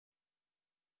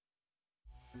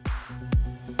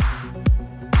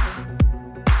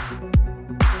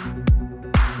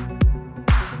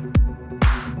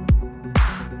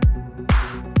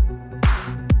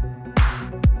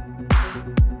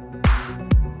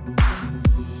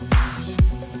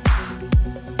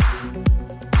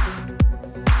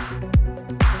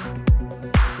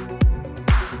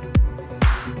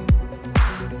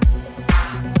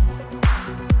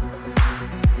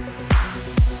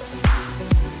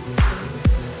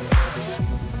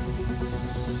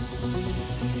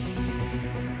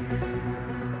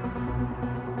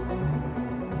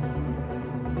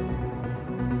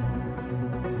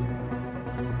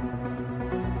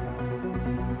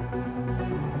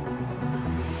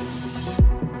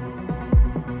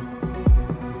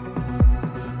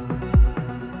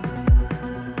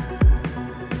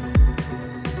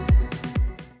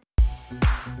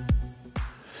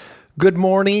Good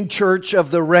morning, Church of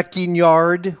the Wrecking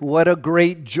Yard. What a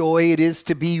great joy it is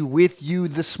to be with you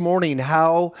this morning.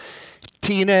 How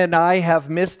Tina and I have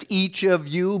missed each of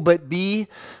you, but be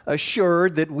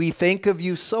assured that we think of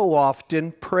you so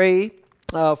often. Pray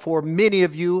for many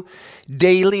of you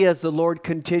daily as the Lord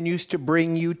continues to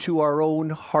bring you to our own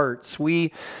hearts.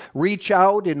 We reach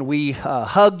out and we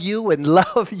hug you and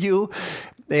love you.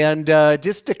 And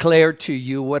just declare to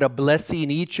you what a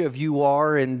blessing each of you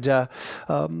are, and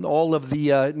all of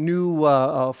the new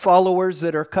followers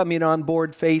that are coming on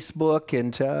board Facebook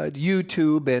and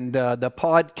YouTube and the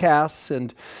podcasts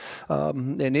and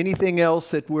anything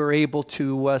else that we're able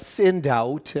to send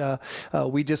out.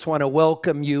 We just want to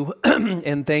welcome you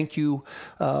and thank you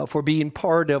for being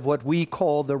part of what we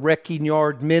call the Wrecking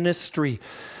Yard Ministry.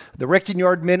 The Wrecking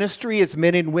Yard Ministry is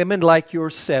men and women like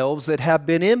yourselves that have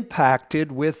been impacted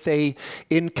with an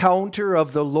encounter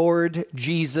of the Lord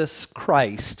Jesus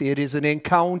Christ. It is an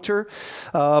encounter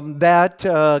that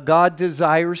God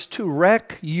desires to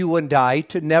wreck you and I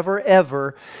to never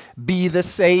ever be the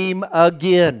same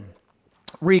again.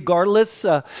 Regardless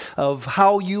of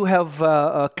how you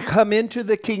have come into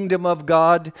the kingdom of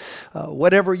God,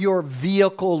 whatever your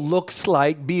vehicle looks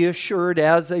like, be assured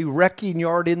as a wrecking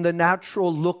yard in the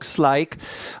natural looks like,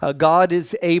 God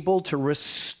is able to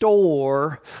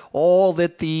restore all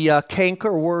that the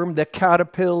cankerworm, the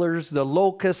caterpillars, the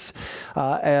locusts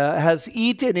has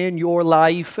eaten in your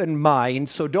life and mine.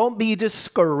 So don't be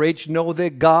discouraged. Know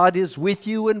that God is with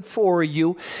you and for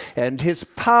you, and His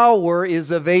power is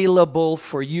available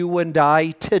for you and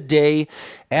I today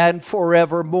and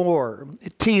forevermore.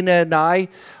 Tina and I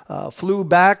flew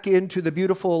back into the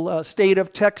beautiful state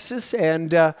of Texas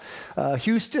and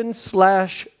Houston /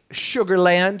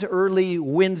 Sugarland early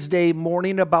Wednesday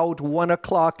morning, about 1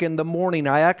 o'clock in the morning.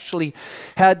 I actually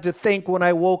had to think when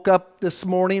I woke up this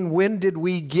morning, when did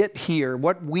we get here?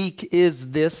 What week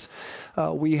is this?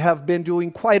 We have been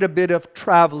doing quite a bit of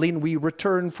traveling. We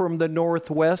returned from the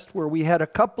Northwest where we had a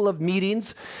couple of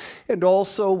meetings, and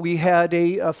also we had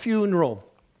a funeral.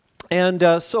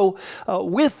 And so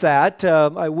with that,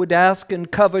 I would ask and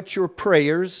covet your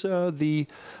prayers. The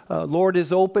Lord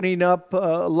is opening up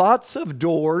lots of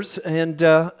doors, and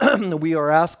we are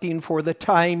asking for the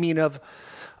timing of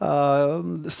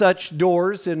such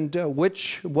doors and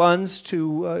which ones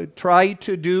to try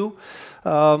to do.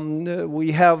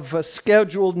 We have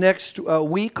scheduled next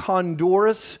week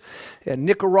Honduras and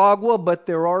Nicaragua, but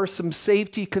there are some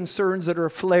safety concerns that are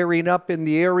flaring up in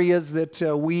the areas that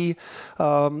we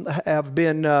have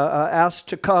been asked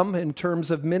to come in terms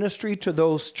of ministry to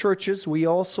those churches. We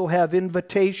also have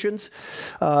invitations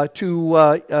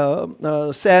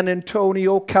to San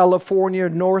Antonio, California,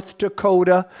 North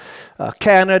Dakota,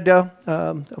 Canada,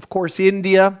 of course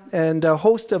India, and a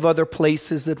host of other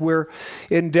places that we're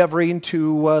endeavoring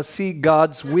to seek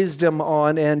God's wisdom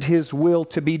on and His will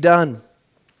to be done.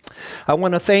 I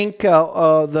want to thank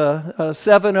the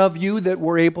 7 of you that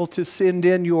were able to send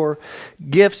in your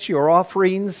gifts, your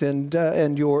offerings, and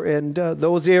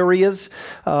those areas.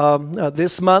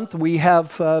 This month we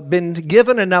have been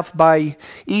given enough by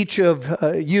each of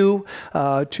you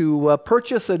to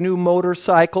purchase a new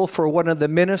motorcycle for one of the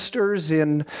ministers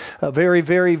in a very,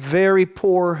 very, very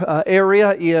poor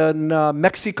area in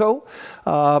Mexico.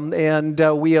 And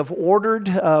we have ordered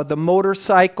the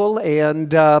motorcycle,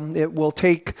 and it will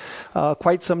take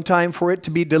quite some time for it to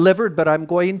be delivered, but I'm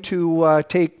going to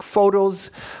take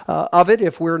photos of it.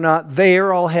 If we're not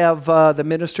there, I'll have the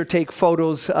minister take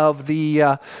photos of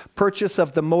the purchase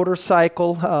of the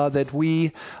motorcycle that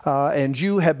we and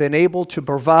you have been able to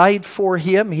provide for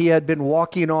him. He had been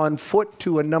walking on foot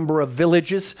to a number of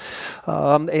villages,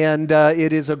 and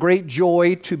it is a great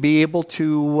joy to be able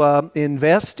to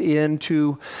invest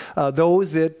into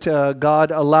those that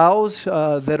God allows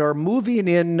that are moving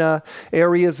in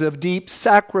areas of deep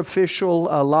sacrificial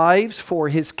lives for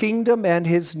His kingdom and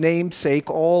His name's sake,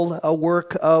 all a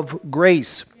work of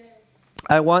grace.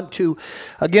 I want to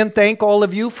again thank all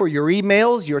of you for your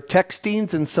emails, your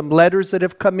textings, and some letters that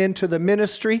have come into the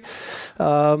ministry,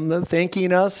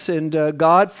 thanking us and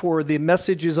God for the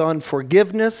messages on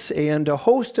forgiveness and a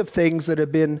host of things that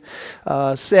have been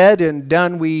said and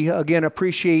done. We again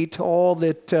appreciate all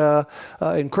that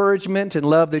encouragement and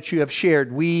love that you have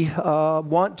shared. We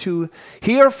want to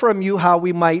hear from you how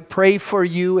we might pray for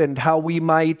you and how we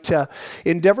might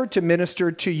endeavor to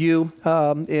minister to you.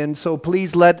 And so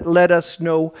please let us us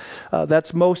know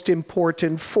that's most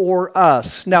important for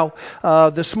us. Now,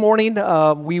 this morning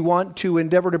we want to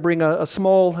endeavor to bring a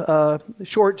small,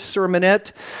 short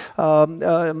sermonette,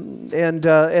 and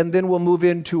then we'll move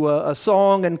into a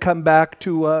song and come back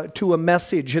to a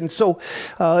message. And so,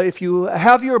 if you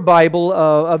have your Bible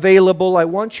available, I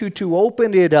want you to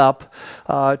open it up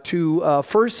to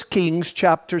 1 Kings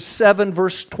chapter 7,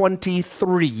 verse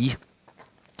 23.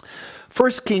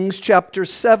 1 Kings chapter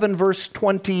 7, verse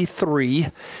 23.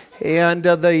 And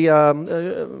the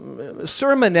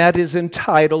sermonette is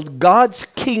entitled, God's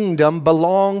Kingdom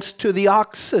Belongs to the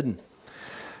Oxen.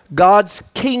 God's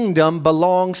Kingdom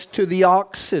Belongs to the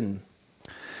Oxen.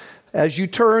 As you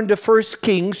turn to 1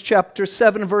 Kings chapter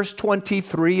 7, verse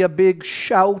 23, a big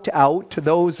shout out to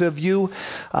those of you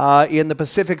in the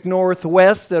Pacific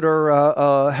Northwest that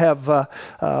have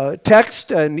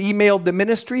texted and emailed the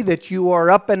ministry that you are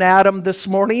up and at 'em this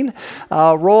morning.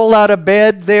 Roll out of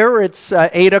bed there. It's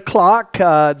 8 o'clock.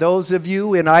 Those of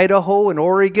you in Idaho and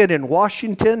Oregon and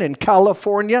Washington and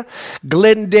California,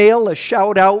 Glendale, a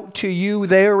shout out to you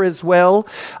there as well.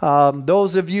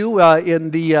 Those of you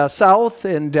in the South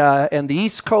and the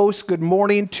East Coast, good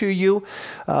morning to you,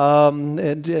 and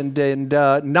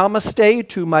namaste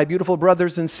to my beautiful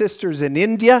brothers and sisters in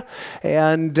India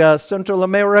and Central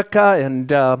America, and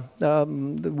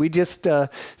we just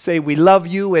say we love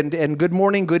you, and good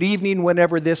morning, good evening,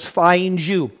 whenever this finds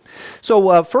you.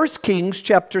 So 1 Kings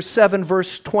chapter 7,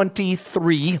 verse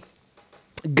 23,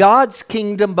 God's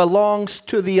kingdom belongs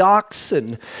to the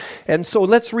oxen. And so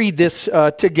let's read this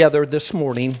together this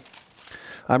morning.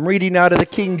 I'm reading out of the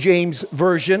King James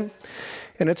Version,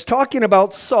 and it's talking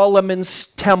about Solomon's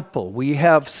temple. We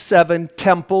have 7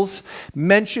 temples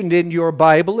mentioned in your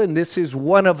Bible, and this is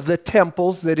one of the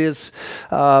temples that is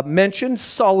mentioned,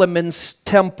 Solomon's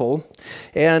temple.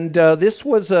 And this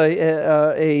was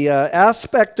a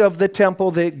aspect of the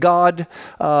temple that God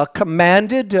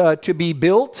commanded to be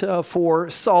built for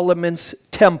Solomon's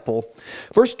temple.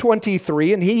 Verse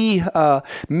 23, and he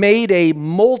made a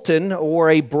molten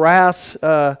or a brass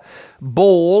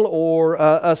bowl or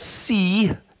a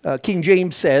sea, King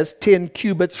James says, 10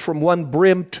 cubits from one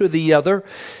brim to the other.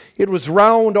 It was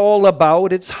round all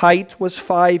about. Its height was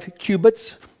 5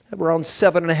 cubits, around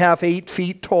 7.5, 8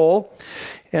 feet tall.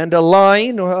 And a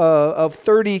line of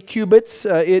 30 cubits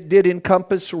it did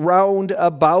encompass round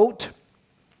about.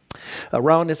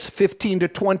 Around it's 15 to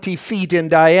 20 feet in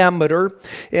diameter.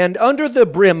 And under the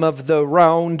brim of the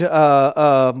round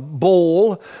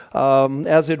bowl,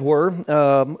 as it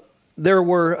were, there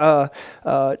were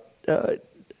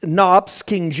knops,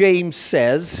 King James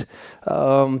says,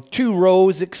 2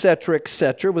 rows, etc.,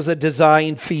 etc. It was a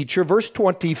design feature. Verse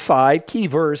 25, key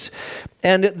verse.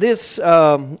 And this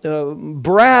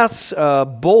brass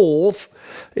bowl,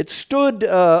 it stood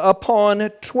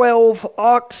upon 12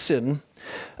 oxen,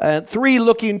 3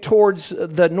 looking towards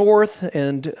the north,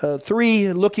 and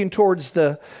 3 looking towards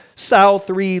the south,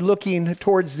 3 looking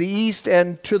towards the east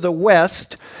and to the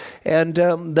west. And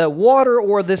the water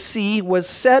or the sea was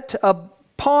set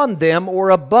upon them or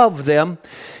above them,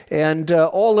 and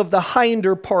all of the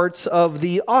hinder parts of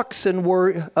the oxen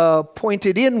were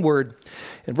pointed inward.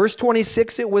 In verse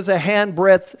 26, it was a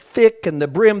handbreadth thick, and the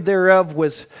brim thereof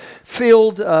was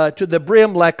filled to the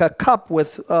brim like a cup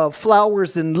with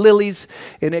flowers and lilies,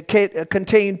 and it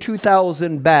contained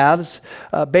 2,000 baths,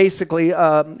 basically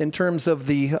in terms of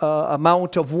the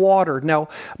amount of water. Now,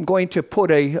 I'm going to put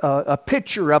a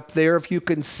picture up there if you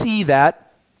can see that.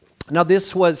 Now,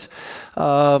 this was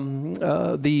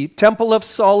the Temple of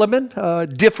Solomon,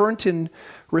 different in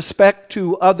respect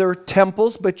to other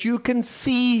temples, but you can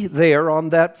see there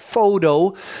on that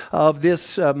photo of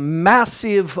this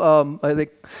massive,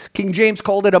 King James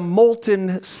called it a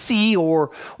molten sea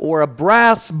or a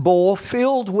brass bowl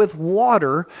filled with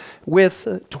water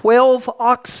with 12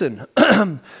 oxen.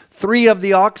 3 of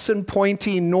the oxen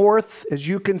pointing north, as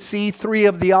you can see, 3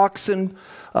 of the oxen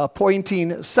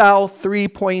pointing south, 3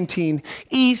 pointing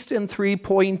east, and 3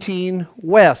 pointing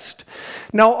west.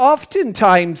 Now,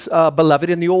 oftentimes, beloved,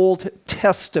 in the Old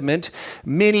Testament,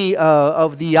 many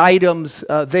of the items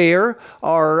there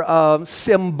are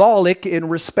symbolic in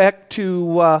respect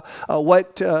to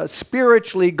what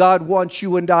spiritually God wants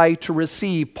you and I to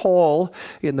receive. Paul,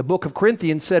 in the book of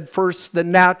Corinthians, said first the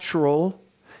natural,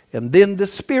 and then the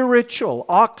spiritual.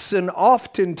 Oxen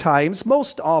oftentimes,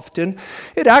 most often,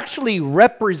 it actually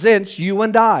represents you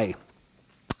and I.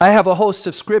 I have a host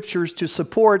of scriptures to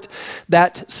support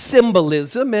that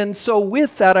symbolism, and so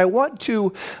with that I want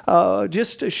to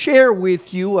just share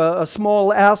with you a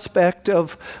small aspect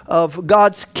of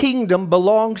God's kingdom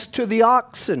belongs to the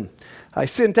oxen. I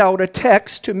sent out a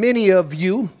text to many of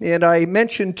you, and I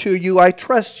mentioned to you, I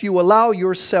trust you allow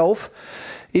yourself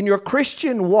in your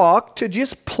Christian walk to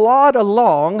just plod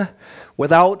along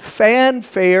without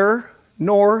fanfare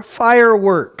nor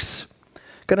fireworks.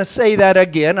 Going to say that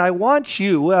again. I want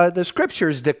you, the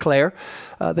scriptures declare,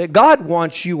 that God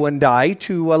wants you and I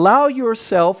to allow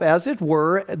yourself, as it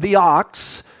were, the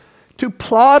ox, to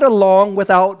plod along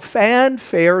without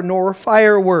fanfare nor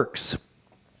fireworks.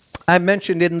 I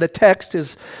mentioned in the text,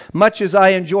 as much as I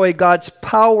enjoy God's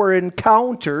power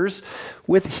encounters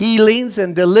with healings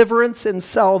and deliverance and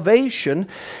salvation,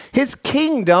 His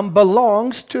kingdom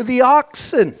belongs to the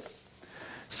oxen.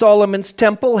 Solomon's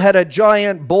temple had a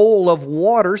giant bowl of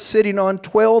water sitting on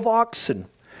 12 oxen.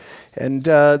 And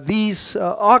these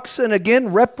oxen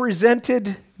again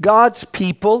represented God's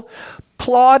people,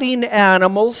 plodding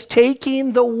animals,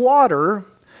 taking the water,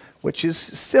 which is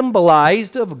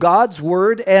symbolized of God's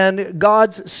Word and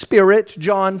God's Spirit,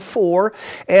 John 4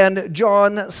 and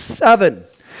John 7.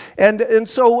 And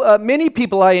so many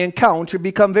people I encounter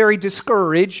become very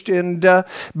discouraged and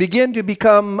begin to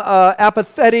become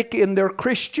apathetic in their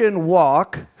Christian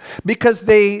walk because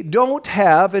they don't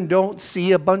have and don't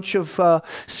see a bunch of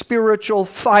spiritual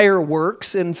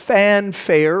fireworks and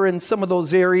fanfare in some of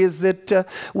those areas that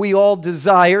we all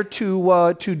desire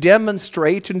to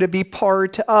demonstrate and to be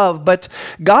part of. But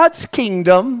God's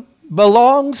kingdom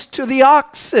belongs to the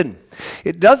oxen.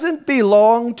 It doesn't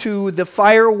belong to the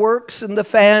fireworks and the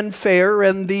fanfare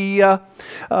and the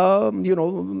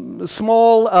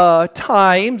small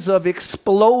times of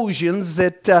explosions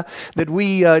that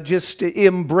we just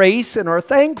embrace and are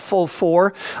thankful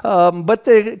for. But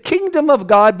the kingdom of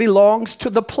God belongs to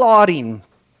the plodding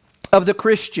of the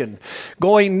Christian,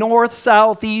 going north,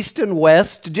 south, east, and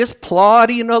west, just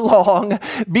plodding along,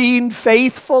 being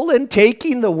faithful and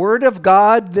taking the Word of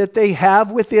God that they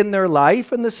have within their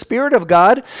life and the Spirit of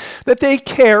God that they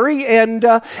carry and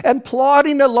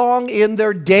plodding along in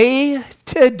their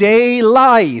day-to-day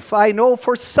life. I know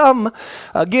for some,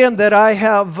 again, that I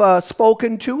have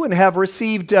spoken to and have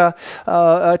received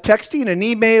texting and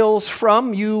emails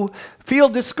from, you feel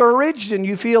discouraged and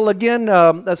you feel again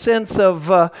a sense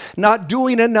of not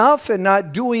doing enough and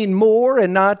not doing more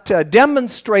and not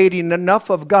demonstrating enough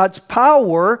of God's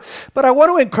power. But I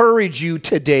want to encourage you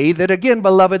today that again,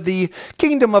 beloved, the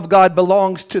kingdom of God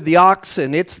belongs to the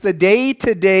oxen. It's the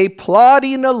day-to-day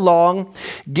plodding along,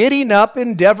 getting up,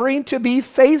 endeavoring to be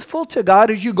faithful to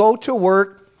God as you go to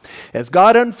work, as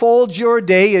God unfolds your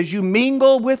day, as you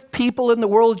mingle with people in the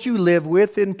world you live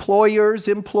with, employers,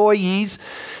 employees,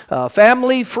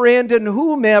 family, friend, and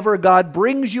whomever God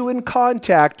brings you in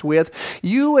contact with,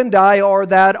 you and I are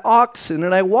that oxen.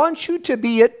 And I want you to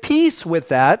be at peace with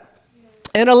that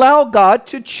and allow God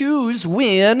to choose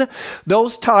when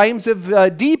those times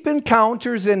of deep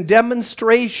encounters and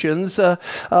demonstrations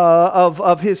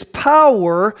of His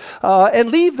power,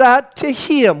 and leave that to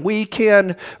Him. We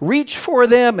can reach for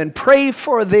them and pray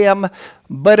for them.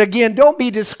 But again, don't be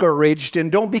discouraged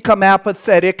and don't become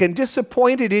apathetic and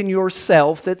disappointed in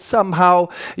yourself that somehow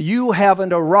you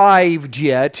haven't arrived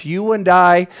yet. You and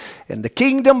I, and the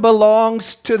kingdom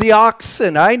belongs to the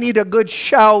oxen. I need a good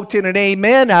shout and an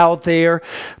amen out there,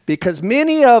 because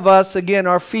many of us, again,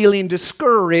 are feeling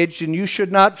discouraged, and you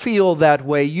should not feel that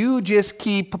way. You just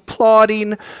keep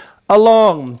plodding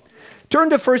along. Turn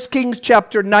to 1 Kings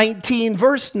chapter 19,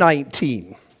 verse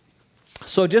 19.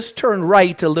 So just turn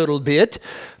right a little bit.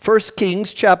 1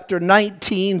 Kings chapter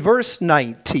 19, verse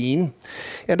 19.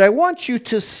 And I want you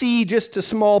to see just a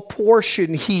small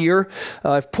portion here.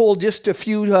 I've pulled just a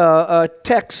few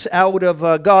texts out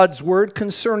of God's Word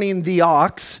concerning the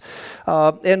ox.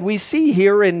 And we see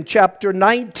here in chapter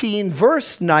 19,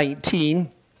 verse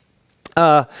 19,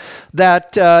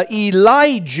 that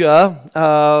Elijah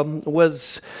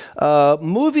was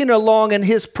moving along in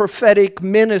his prophetic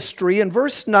ministry. In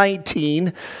verse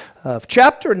 19 of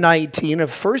chapter 19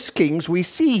 of 1 Kings, we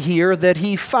see here that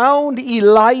he found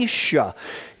Elisha.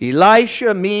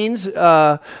 Elisha means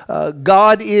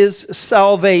God is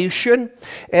salvation.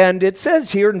 And it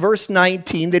says here in verse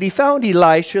 19 that he found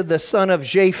Elisha, the son of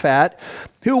Japhat,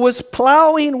 who was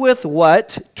plowing with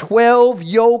what? 12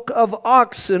 yoke of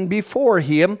oxen before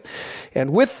him.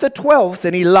 And with the 12th,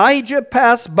 and Elijah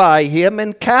passed by him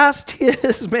and cast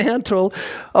his mantle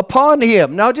upon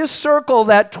him. Now just circle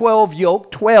that 12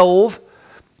 yoke. 12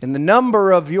 And the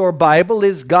number of your Bible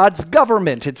is God's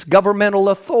government. It's governmental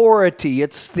authority.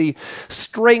 It's the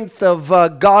strength of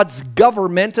God's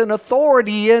government and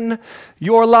authority in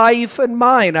your life and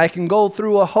mine. I can go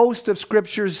through a host of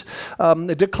scriptures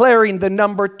declaring the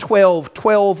number 12,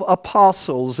 12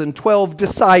 apostles and 12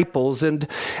 disciples and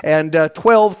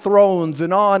 12 thrones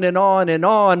and on and on and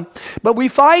on. But we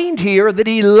find here that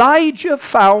Elijah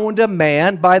found a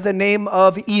man by the name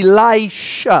of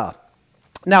Elisha.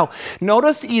 Now,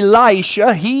 notice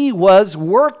Elisha, he was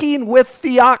working with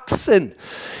the oxen.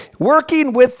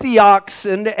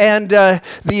 And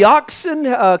the oxen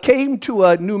came to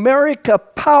a numeric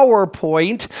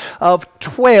PowerPoint of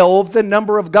 12, the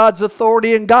number of God's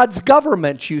authority and God's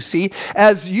government, you see.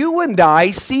 As you and I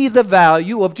see the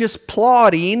value of just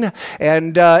plodding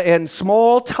and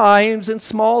small times and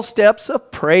small steps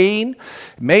of praying.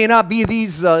 It may not be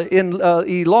these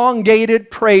elongated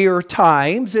prayer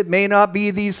times. It may not be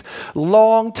these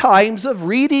long times of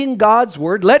reading God's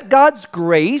Word. Let God's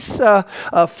grace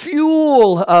fuel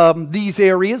these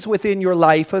areas within your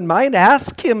life and mine.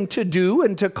 Ask Him to do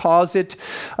and to cause it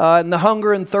and the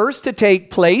hunger and thirst to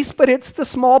take place. But it's the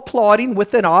small plodding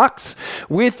with an ox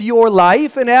with your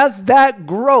life. And as that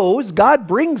grows, God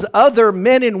brings other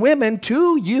men and women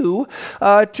to you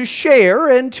to share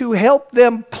and to help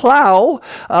them plow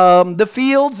the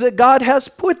fields that God has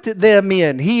put them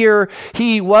in. Here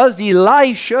he was,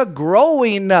 Elisha,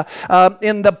 growing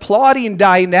in the plodding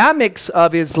dynamics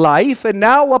of his life. And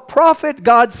now a prophet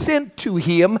God sent to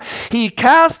him. He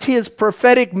cast his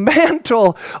prophetic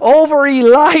mantle over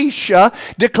Elisha,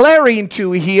 declaring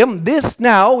to him, this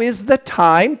now is the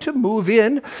time to move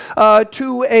in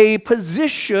to a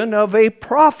position of a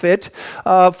prophet,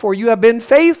 for you have been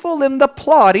faithful in the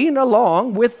plodding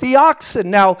along with the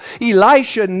oxen. Now,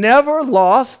 Elisha never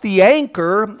lost the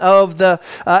anchor of the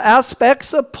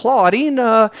aspects of plodding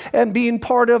and being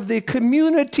part of the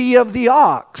community of the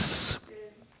ox.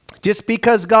 Just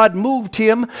because God moved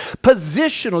him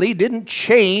positionally didn't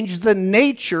change the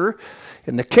nature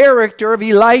and the character of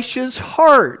Elisha's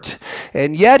heart.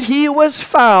 And yet he was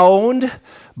found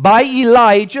by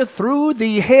Elijah through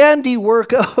the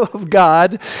handiwork of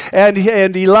God, and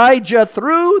Elijah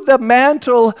threw the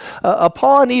mantle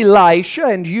upon Elisha,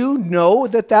 and you know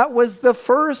that that was the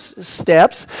first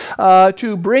steps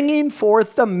to bringing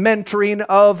forth the mentoring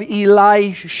of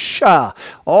Elisha,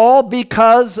 all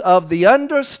because of the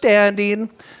understanding,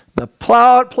 the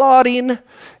plodding,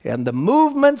 and the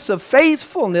movements of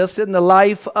faithfulness in the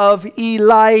life of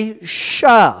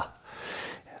Elisha.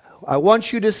 I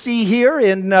want you to see here,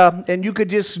 and you could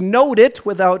just note it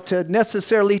without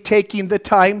necessarily taking the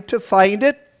time to find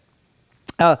it.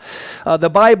 The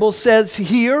Bible says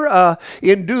here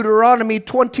in Deuteronomy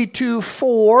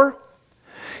 22:4,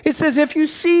 it says, if you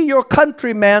see your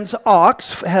countryman's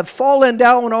ox have fallen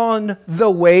down on the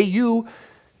way, you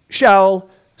shall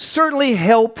certainly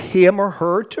help him or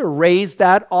her to raise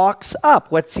that ox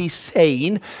up. What's he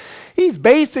saying? He's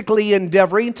basically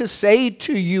endeavoring to say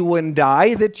to you and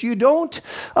I that you don't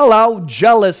allow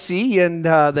jealousy in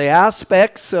the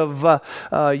aspects of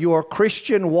your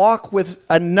Christian walk with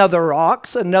another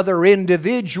ox, another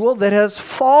individual that has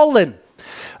fallen.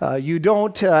 You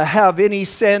don't have any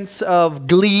sense of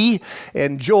glee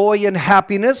and joy and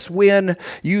happiness when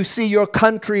you see your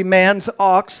countryman's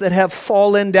ox that have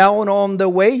fallen down on the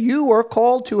way. You are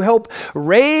called to help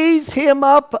raise him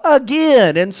up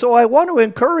again. And so I want to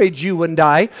encourage you and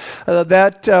I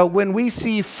that when we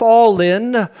see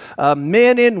fallen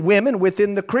men and women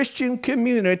within the Christian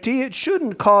community, it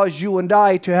shouldn't cause you and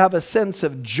I to have a sense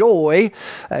of joy.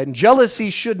 And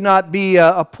jealousy should not be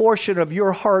a portion of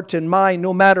your heart and mind,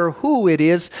 no matter who it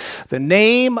is. The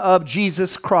name of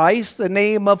Jesus Christ, the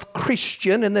name of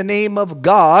Christian, and the name of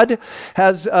God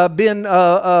has been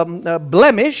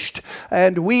blemished,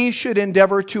 and we should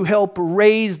endeavor to help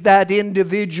raise that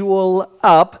individual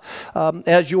up,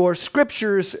 as your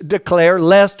scriptures declare,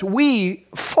 lest we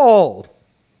fall.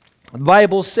 The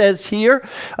Bible says here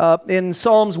in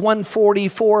Psalms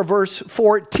 144 verse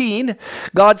 14,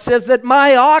 God says that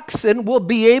my oxen will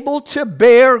be able to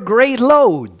bear great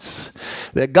loads.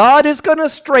 That God is going to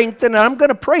strengthen, and I'm going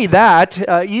to pray that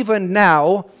even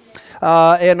now.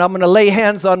 And I'm going to lay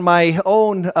hands on my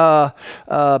own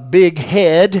big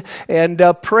head and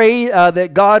pray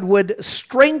that God would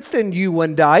strengthen you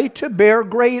and I to bear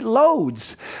great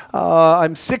loads.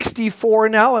 I'm 64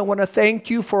 now. I want to thank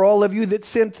you for all of you that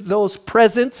sent those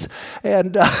presents.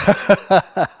 And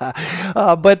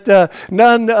but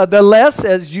nonetheless,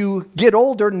 as you get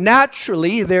older,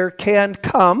 naturally there can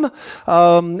come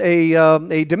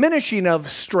a diminishing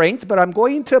of strength. But I'm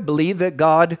going to believe that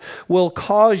God will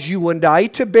cause you and I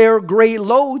to bear great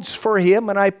loads for Him,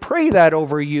 and I pray that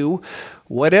over you.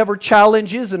 Whatever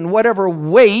challenges and whatever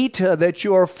weight that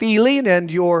you're feeling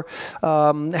and you're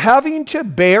having to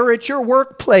bear at your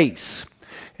workplace,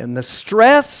 and the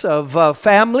stress of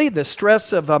family, the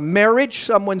stress of a marriage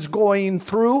someone's going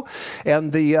through,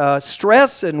 and the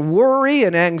stress and worry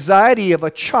and anxiety of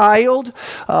a child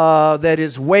that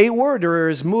is wayward or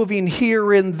is moving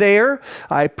here and there,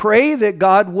 I pray that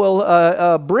God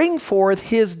will bring forth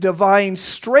His divine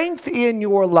strength in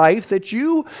your life, that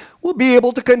you will be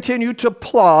able to continue to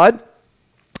plod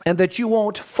and that you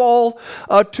won't fall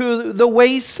to the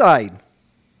wayside.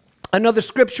 Another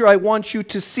scripture I want you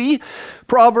to see,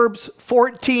 Proverbs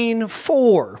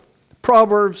 14:4.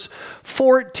 Proverbs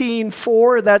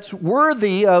 14:4, that's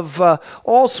worthy of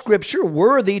all scripture,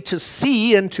 worthy to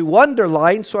see and to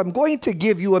underline. So I'm going to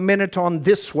give you a minute on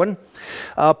this one.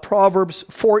 Proverbs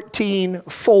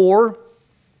 14:4.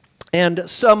 And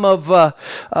some of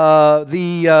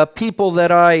the people that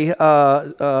I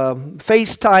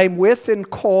FaceTime with and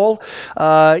call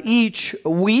each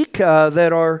week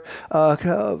that are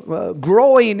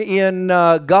growing in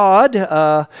God,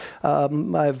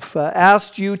 I've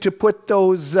asked you to put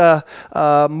those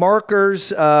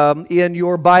markers in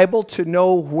your Bible to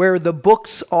know where the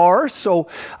books are. So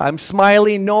I'm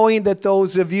smiling knowing that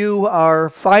those of you are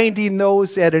finding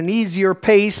those at an easier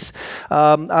pace.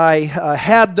 I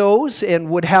had those and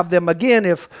would have them again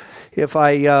if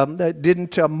I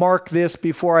didn't mark this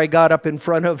before I got up in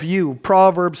front of you.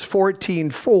 Proverbs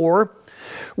 14:4,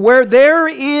 where there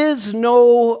is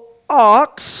no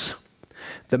ox,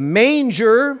 the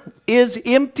manger is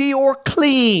empty or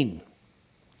clean,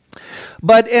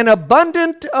 but an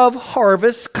abundance of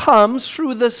harvest comes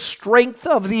through the strength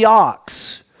of the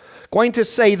ox. Going to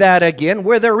say that again.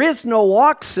 Where there is no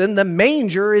oxen, the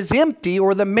manger is empty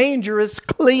or the manger is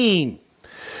clean.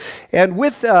 And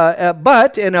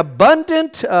but an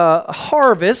abundant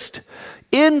harvest,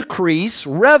 increase,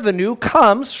 revenue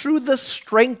comes through the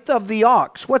strength of the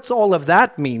ox. What's all of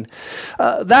that mean?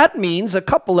 That means a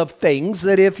couple of things,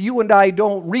 that if you and I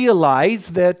don't realize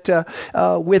that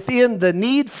within the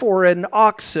need for an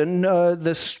oxen,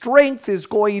 the strength is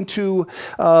going to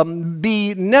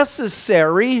be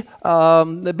necessary,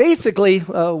 basically,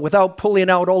 without pulling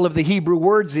out all of the Hebrew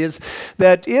words, is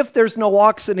that if there's no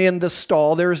oxen in the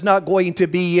stall, there's not going to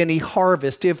be any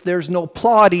harvest. If there's no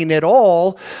plodding at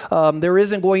all, there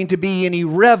isn't going to be any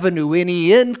revenue,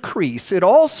 any increase. It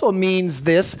also means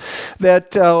this,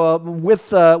 that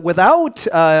without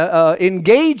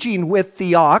engaging with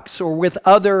the ox or with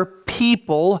other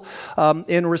people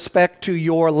in respect to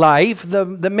your life,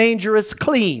 the manger is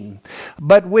clean.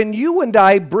 But when you and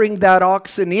I bring that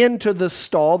oxen into the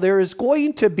stall, there is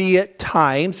going to be at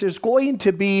times, there's going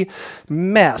to be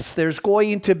mess, there's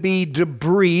going to be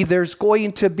debris, there's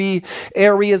going to be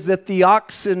areas that the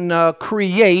oxen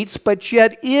creates, but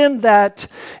yet in that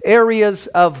areas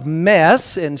of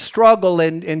mess and struggle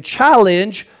and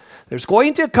challenge, there's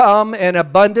going to come an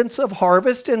abundance of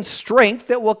harvest and strength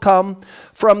that will come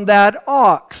from that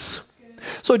ox.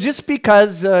 So just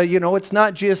because, it's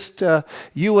not just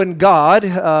you and God,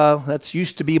 that's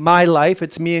used to be my life,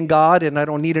 it's me and God and I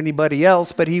don't need anybody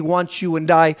else, but He wants you and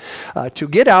I to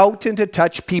get out and to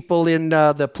touch people in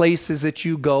the places that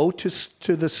you go,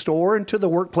 to the store and to the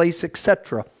workplace,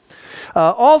 etc.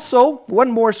 Also,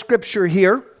 one more scripture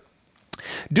here.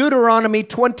 Deuteronomy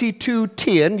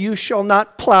 22:10, you shall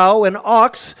not plow an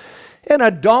ox and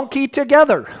a donkey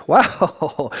together.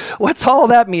 Wow, what's all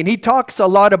that mean? He talks a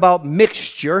lot about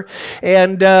mixture,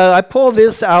 and I pull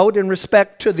this out in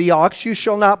respect to the ox. You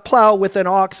shall not plow with an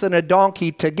ox and a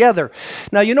donkey together.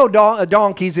 Now, you know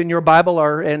donkeys in your Bible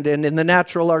are, and in the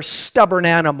natural, are stubborn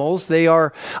animals. They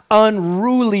are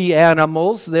unruly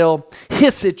animals. They'll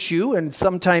hiss at you and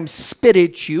sometimes spit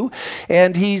at you,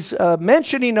 and he's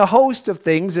mentioning a host of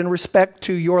things in respect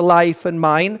to your life and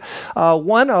mine.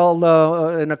 One,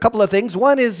 in a couple of things.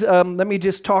 One is, let me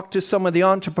just talk to some of the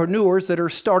entrepreneurs that are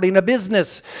starting a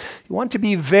business. You want to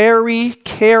be very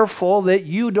careful that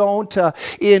you don't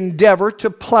endeavor to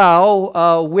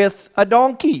plow with a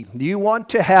donkey. You want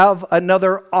to have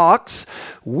another ox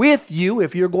with you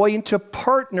if you're going to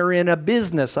partner in a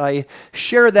business. I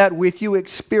share that with you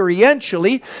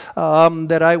experientially,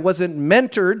 that I wasn't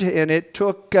mentored, and it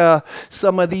took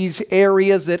some of these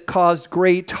areas that caused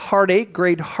great heartache,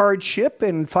 great hardship,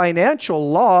 and financial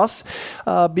loss,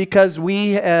 because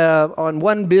we, on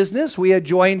one business, we had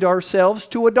joined ourselves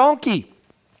to a donkey.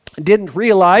 Didn't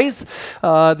realize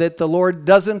that the Lord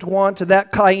doesn't want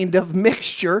that kind of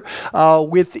mixture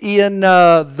within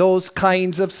those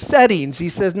kinds of settings. He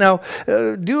says, now,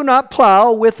 do not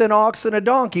plow with an ox and a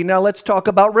donkey. Now, let's talk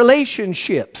about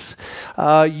relationships.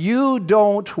 You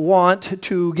don't want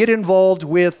to get involved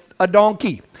with a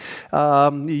donkey.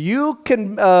 You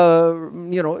can,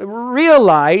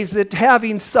 realize that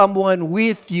having someone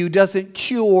with you doesn't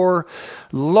cure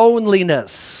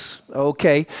loneliness.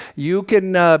 Okay, you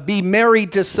can be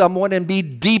married to someone and be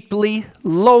deeply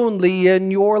lonely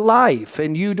in your life,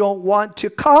 and you don't want to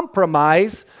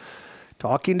compromise.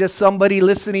 Talking to somebody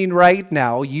listening right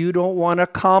now, you don't want to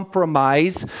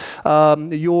compromise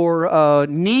your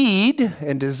need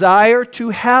and desire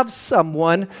to have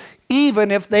someone, even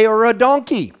if they are a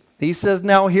donkey. He says,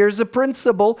 now here's a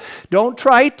principle. Don't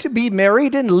try to be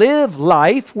married and live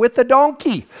life with a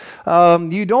donkey.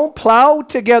 You don't plow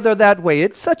together that way.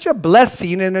 It's such a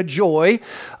blessing and a joy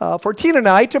for Tina and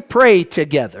I to pray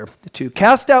together, to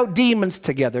cast out demons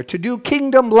together, to do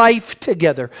kingdom life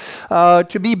together,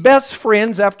 to be best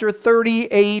friends after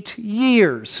 38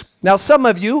 years. Now, some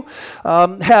of you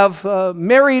have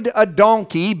married a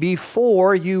donkey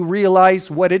before you realize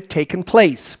what had taken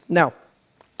place. Now,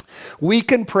 we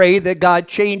can pray that God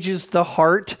changes the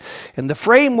heart and the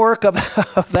framework of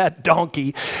that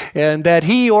donkey, and that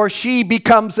he or she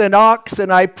becomes an ox,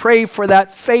 and I pray for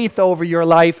that faith over your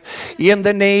life in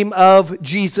the name of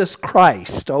Jesus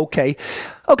Christ. Okay,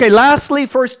 lastly,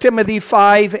 1 Timothy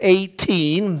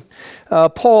 5:18,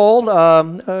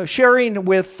 Paul sharing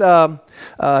with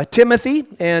Timothy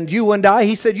and you and I,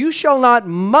 he said, you shall not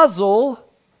muzzle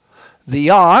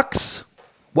the ox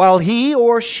while he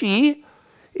or she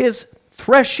is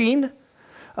threshing,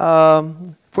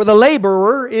 for the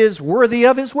laborer is worthy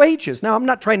of his wages. Now, I'm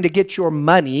not trying to get your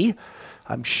money.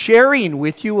 I'm sharing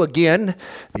with you again.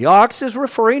 The ox is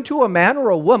referring to a man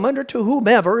or a woman or to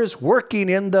whomever is working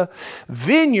in the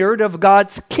vineyard of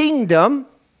God's kingdom.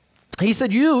 He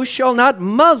said, you shall not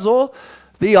muzzle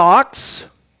the ox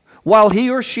while he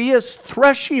or she is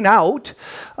threshing out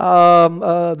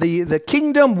the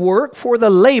kingdom work, for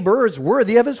the laborer is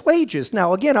worthy of his wages.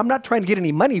 Now, again, I'm not trying to get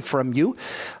any money from you.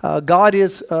 God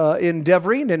is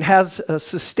endeavoring and has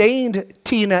sustained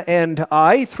Tina and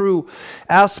I through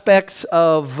aspects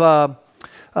of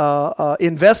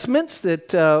investments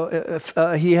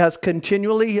that he has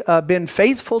continually been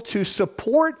faithful to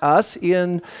support us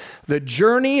in the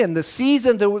journey and the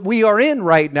season that we are in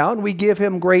right now, and we give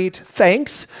him great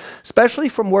thanks, especially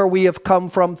from where we have come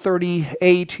from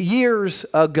 38 years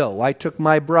ago. I took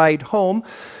my bride home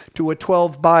to a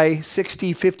 12 by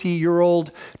 60,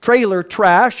 50-year-old trailer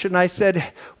trash, and I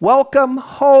said, welcome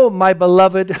home, my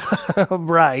beloved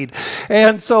bride.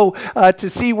 And so to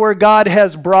see where God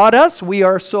has brought us, we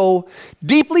are so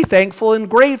deeply thankful and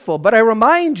grateful. But I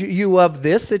remind you of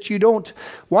this, that you don't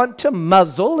want to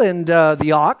muzzle and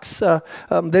the ox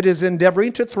that is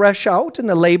endeavoring to thresh out, and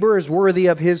the laborer is worthy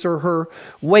of his or her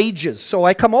wages. So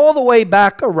I come all the way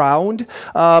back around,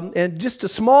 and just a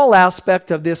small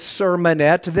aspect of this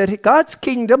sermonette, that God's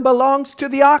kingdom belongs to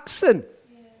the oxen.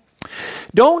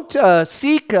 Don't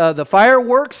seek the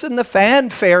fireworks and the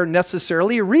fanfare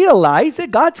necessarily. Realize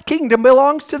that God's kingdom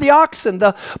belongs to the oxen.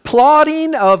 The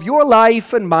plodding of your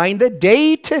life and mine, the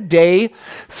day-to-day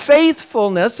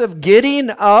faithfulness of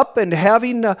getting up and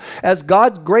having, as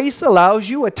God's grace allows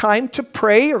you, a time to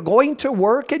pray or going to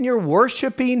work, and you're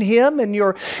worshiping Him, and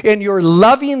you're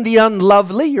loving the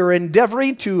unlovely. You're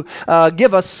endeavoring to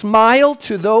give a smile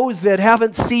to those that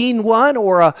haven't seen one,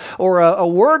 or a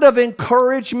word of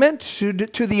encouragement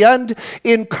to the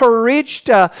unencouraged.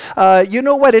 You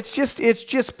know what? It's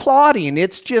just plotting.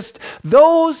 It's just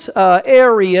those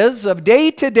areas of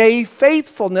day-to-day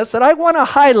faithfulness that I want to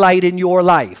highlight in your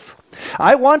life.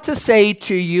 I want to say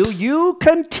to you, you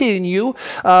continue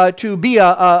to be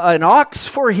an ox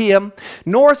for Him,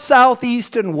 north, south,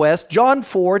 east, and west. John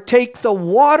 4, take the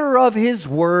water of His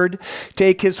Word,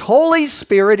 take His Holy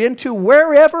Spirit into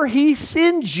wherever He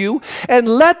sends you, and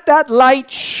let that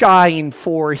light shine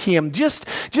for Him. Just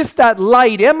that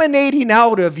light emanating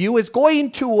out of you is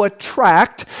going to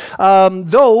attract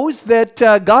those that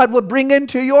God will bring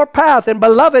into your path. And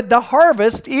beloved, the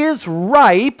harvest is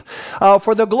ripe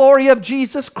for the glory of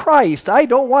Jesus Christ. I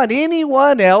don't want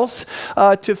anyone else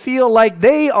to feel like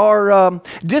they are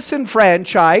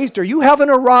disenfranchised, or you haven't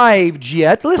arrived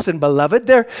yet. Listen, beloved,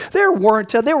 there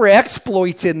were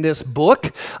exploits in this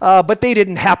book, but they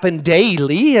didn't happen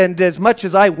daily. And as much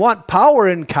as I want power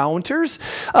encounters,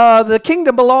 the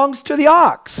kingdom belongs to the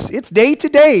ox. It's day to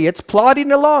day. It's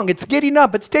plodding along. It's getting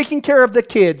up. It's taking care of the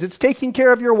kids. It's taking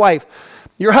care of your wife.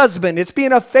 your husband. It's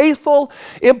being a faithful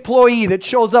employee that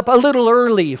shows up a little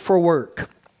early for work.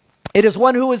 It is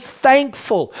one who is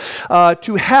thankful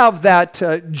to have that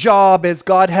job as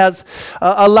God has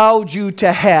allowed you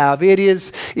to have. It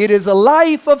is a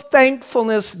life of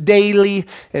thankfulness daily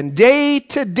and day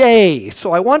to day.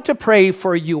 So I want to pray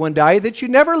for you and I that you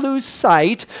never lose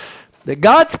sight that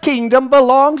God's kingdom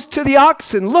belongs to the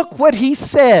oxen. Look what he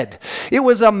said. It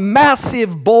was a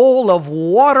massive bowl of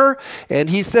water, and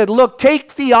he said, look,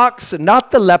 take the oxen, not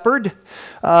the leopard.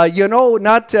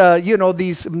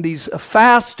 These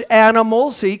fast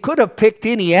animals. He could have picked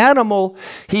any animal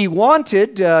he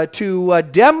wanted to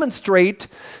demonstrate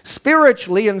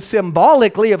spiritually and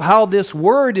symbolically of how this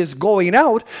word is going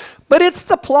out. But it's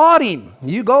the plotting.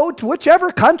 You go to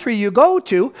whichever country you go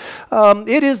to,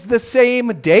 it is the same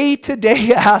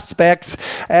day-to-day aspects.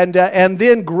 And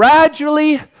then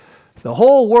gradually, the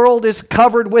whole world is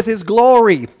covered with his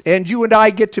glory. And you and I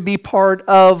get to be part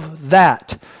of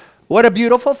that. What a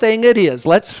beautiful thing it is.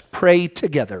 Let's pray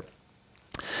together.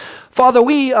 Father,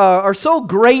 we are so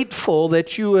grateful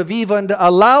that you have even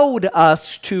allowed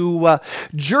us to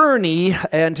journey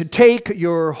and to take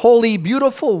your holy,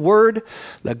 beautiful word,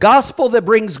 the gospel that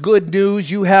brings good news.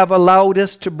 You have allowed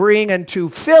us to bring and to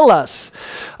fill us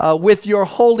with your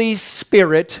Holy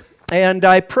Spirit. And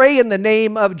I pray in the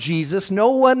name of Jesus,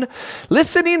 no one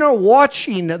listening or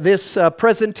watching this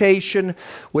presentation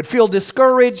would feel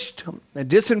discouraged and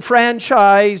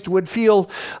disenfranchised, would feel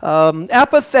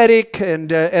apathetic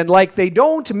and like they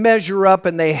don't measure up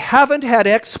and they haven't had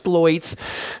exploits,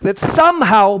 that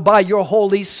somehow by your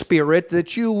Holy Spirit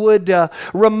that you would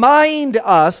remind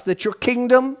us that your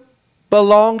kingdom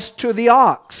belongs to the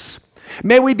ox.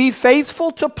 May we be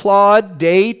faithful to plod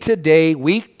day to day,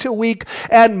 week to week,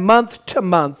 and month to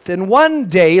month. And one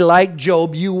day, like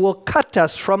Job, you will cut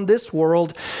us from this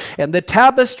world and the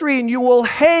tapestry, and you will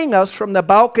hang us from the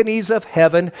balconies of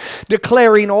heaven,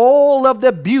 declaring all of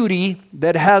the beauty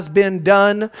that has been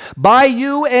done by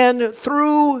you and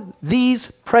through these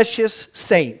precious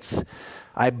saints.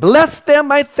 I bless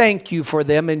them. I thank you for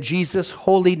them in Jesus'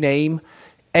 holy name.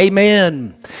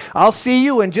 Amen. I'll see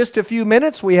you in just a few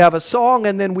minutes. We have a song,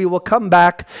 and then we will come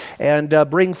back and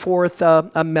bring forth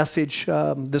a message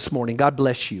this morning. God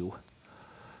bless you.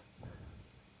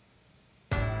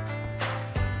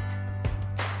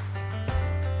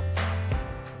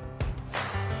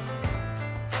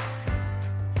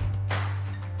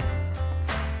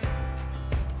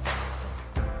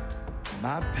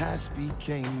 My past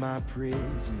became my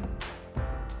prison.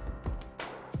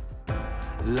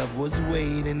 Love was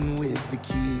waiting with the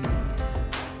key.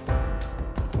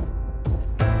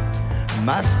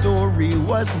 My story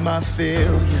was my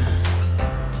failure.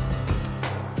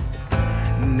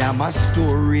 Now my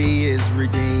story is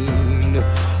redeemed.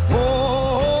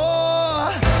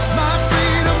 Oh, my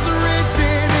freedom's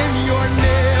written in your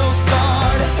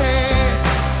nail-scarred hand.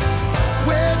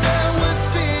 Where there was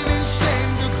sin and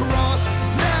shame, the cross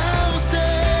now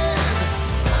stands.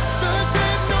 The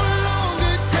grave no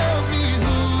longer tells me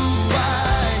who I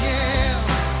am,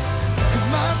 'cause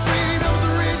my freedom's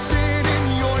written in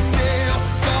your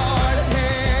nail-scarred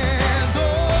hands. Oh,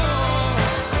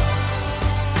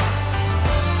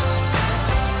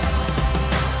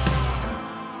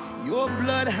 your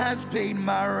blood has paid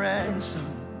my ransom.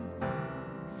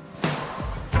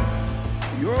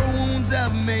 Your wounds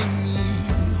have made me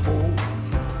whole.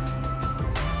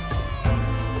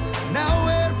 Now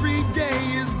every day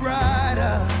is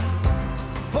brighter.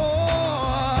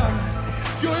 Oh,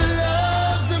 your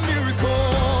love's a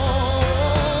miracle.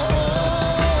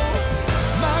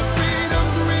 My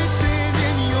freedom's written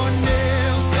in your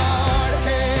nail-scarred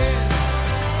hands.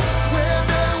 Where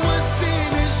there was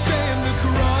sin and shame, the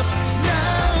cross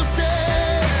now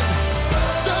stands.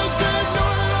 The grave no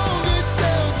longer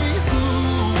tells me who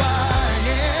I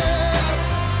am,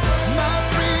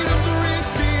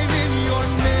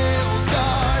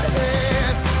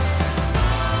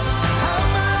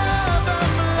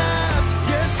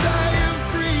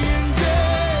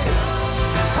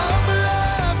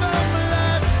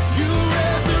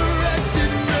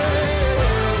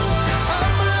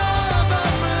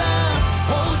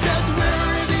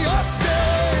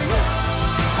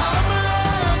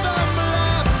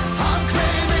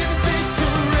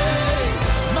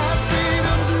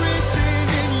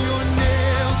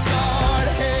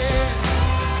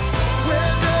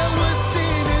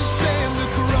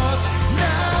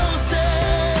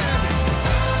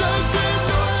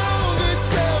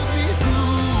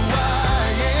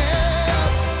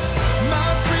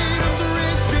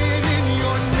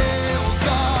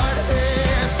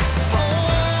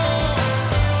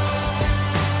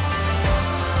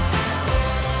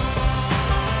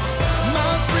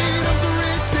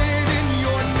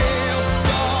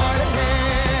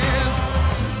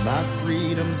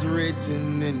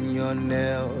 in your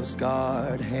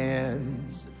nail-scarred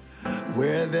hands.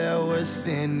 Where there was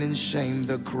sin and shame,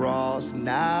 the cross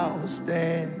now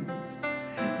stands.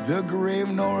 The grave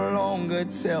no longer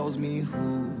tells me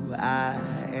who I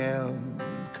am,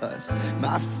 'cause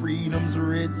my freedom's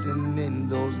written in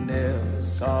those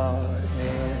nail-scarred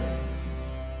hands.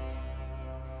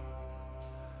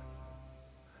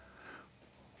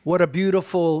 What a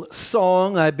beautiful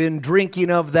song. I've been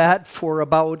drinking of that for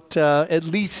about at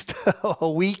least a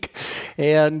week,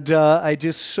 and I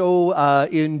just so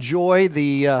enjoy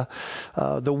the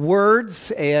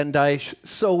words, and I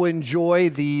so enjoy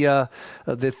the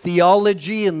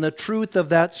theology and the truth of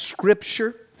that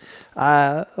scripture.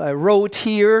 I wrote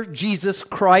here, Jesus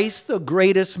Christ, the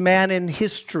greatest man in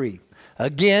history.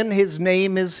 Again, his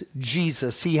name is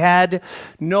Jesus. He had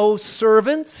no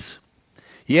servants,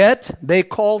 yet they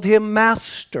called him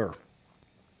Master.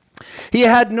 He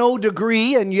had no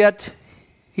degree, and yet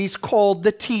he's called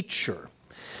the Teacher.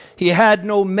 He had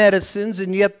no medicines,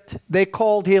 and yet they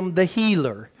called him the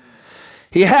Healer.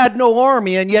 He had no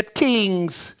army, and yet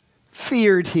kings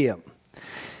feared him.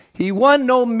 He won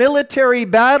no military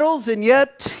battles, and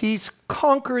yet he's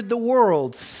conquered the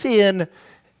world, sin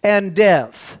and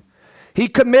death. He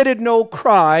committed no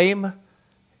crime,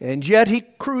 and yet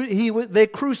they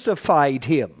crucified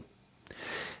him.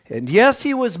 And yes,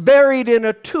 he was buried in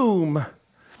a tomb,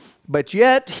 but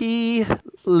yet he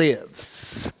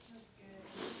lives.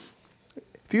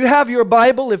 If you have your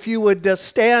Bible, if you would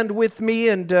stand with me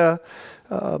and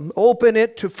open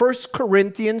it to 1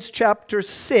 Corinthians chapter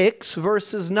 6,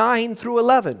 verses 9 through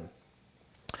 11.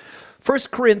 1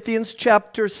 Corinthians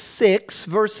chapter 6,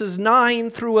 verses 9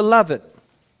 through 11.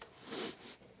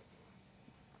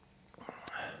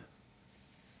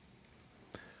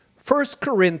 1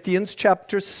 Corinthians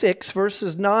chapter 6,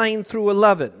 verses 9 through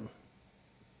 11.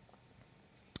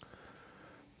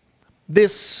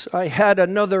 I had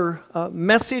another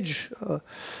message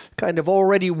kind of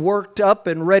already worked up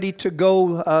and ready to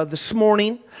go this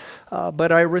morning,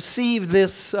 but I received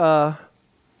this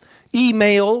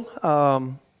email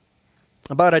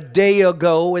about a day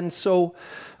ago, and so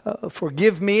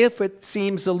forgive me if it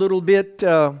seems a little bit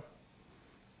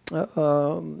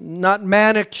not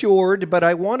manicured, but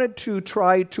I wanted to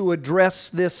try to address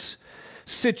this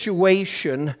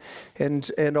situation,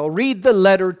 and I'll read the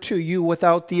letter to you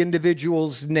without the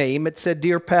individual's name. It said,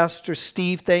 "Dear Pastor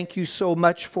Steve, thank you so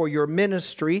much for your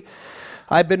ministry.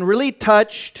 I've been really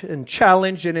touched and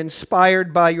challenged and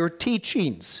inspired by your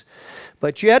teachings.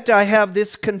 But yet I have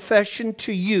this confession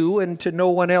to you, and to no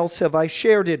one else have I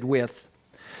shared it with.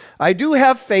 I do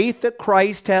have faith that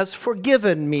Christ has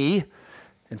forgiven me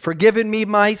and forgiven me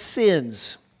my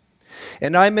sins.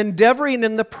 And I'm endeavoring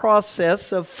in the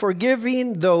process of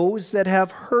forgiving those that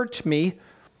have hurt me.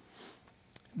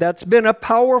 That's been a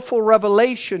powerful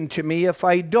revelation to me if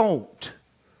I don't.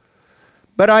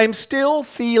 But I'm still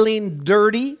feeling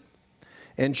dirty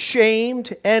and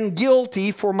shamed and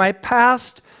guilty for my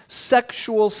past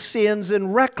sexual sins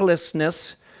and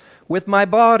recklessness with my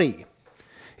body.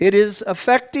 It is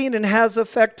affecting and has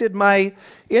affected my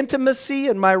intimacy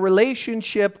and my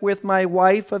relationship with my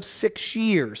wife of 6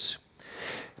 years.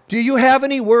 Do you have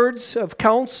any words of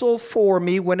counsel for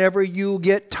me whenever you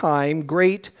get time?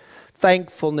 Great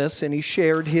thankfulness." And he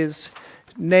shared his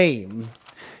name.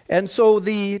 And so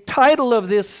the title of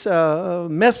this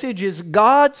message is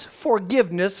God's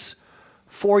Forgiveness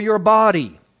for Your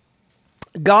Body.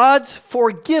 God's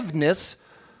forgiveness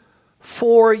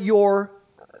for your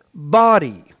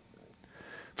body.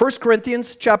 1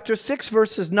 Corinthians chapter 6,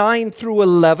 verses 9 through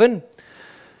 11.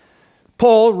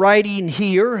 Paul, writing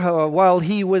here while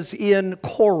he was in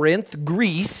Corinth,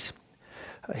 Greece,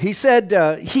 he said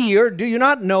here, "Do you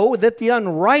not know that the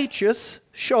unrighteous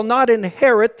shall not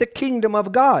inherit the kingdom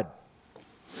of God?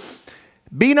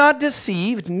 Be not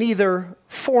deceived, neither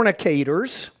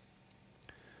fornicators,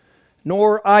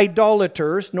 nor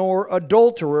idolaters, nor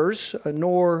adulterers,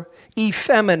 nor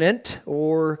effeminate,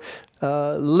 or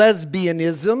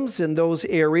lesbianisms in those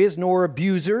areas, nor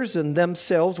abusers in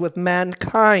themselves with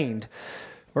mankind."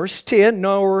 Verse 10,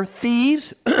 "Nor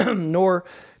thieves, nor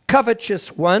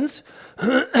covetous ones,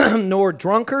 nor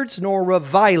drunkards, nor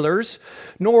revilers,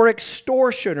 nor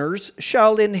extortioners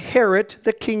shall inherit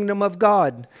the kingdom of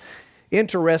God."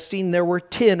 Interesting, there were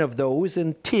 10 of those,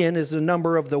 and 10 is the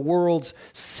number of the world's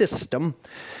system.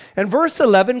 And verse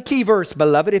 11, key verse,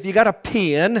 beloved, if you got a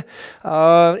pen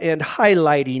and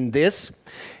highlighting this,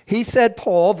 he said,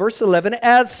 Paul, verse 11,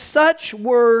 "As such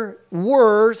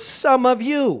were some of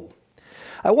you."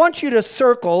 I want you to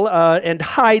circle and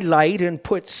highlight and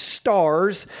put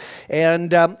stars.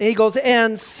 And he goes,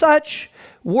 "And such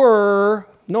were,"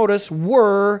 notice,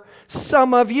 were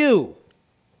some of you.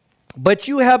 But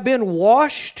you have been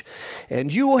washed,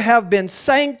 and you have been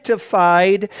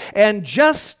sanctified and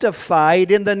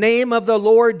justified in the name of the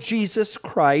Lord Jesus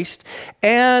Christ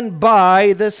and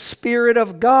by the Spirit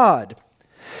of God.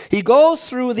 He goes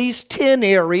through these 10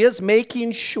 areas,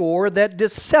 making sure that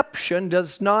deception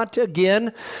does not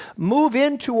again move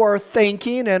into our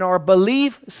thinking and our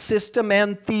belief system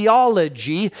and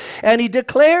theology. And he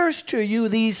declares to you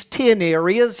these 10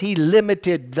 areas. He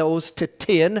limited those to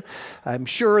 10. I'm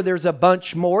sure there's a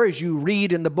bunch more. As you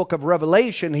read in the book of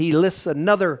Revelation, he lists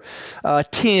another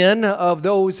 10 of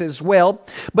those as well.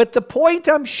 But the point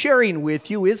I'm sharing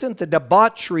with you isn't the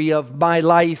debauchery of my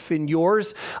life and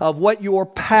yours, of what your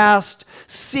past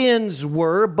sins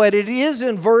were, but it is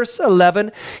in verse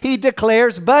 11. He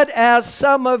declares, but as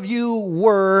some of you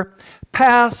were,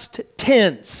 past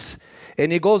tense.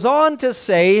 And he goes on to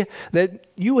say that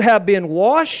you have been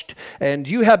washed and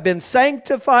you have been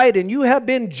sanctified and you have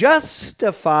been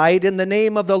justified in the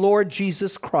name of the Lord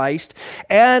Jesus Christ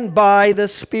and by the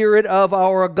Spirit of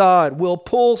our God. We'll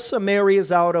pull some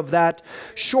areas out of that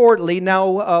shortly.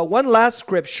 Now, one last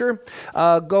scripture.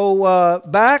 Go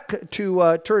back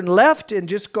to turn left and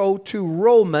just go to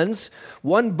Romans.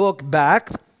 One book back.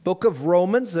 Book of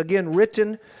Romans, again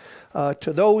written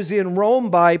to those in Rome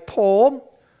by Paul.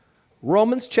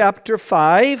 Romans chapter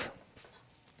 5,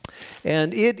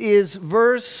 and it is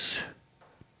verse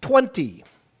 20.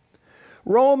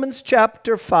 Romans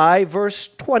chapter 5, verse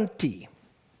 20.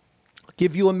 I'll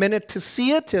give you a minute to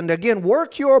see it, and again,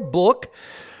 work your book,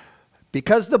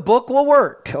 because the book will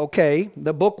work, okay?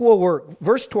 The book will work.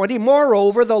 Verse 20,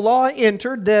 moreover, the law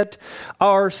entered that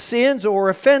our sins or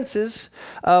offenses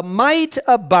might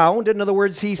abound. In other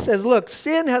words, he says, look,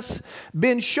 sin has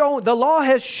been shown, the law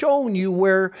has shown you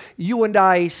where you and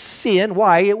I sin.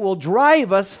 Why? It will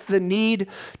drive us the need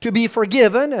to be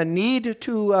forgiven, a need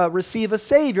to receive a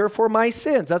Savior for my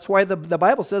sins. That's why the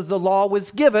Bible says the law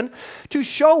was given to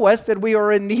show us that we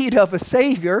are in need of a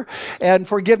Savior and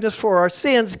forgiveness for our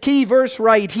sins. Key verse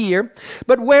right here.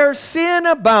 But where sin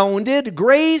abounded,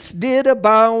 grace did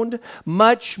abound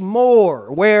much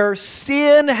more. Where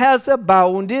sin has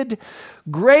abounded,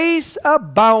 grace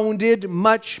abounded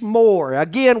much more.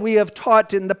 Again, we have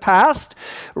taught in the past,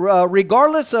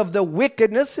 regardless of the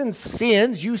wickedness and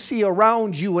sins you see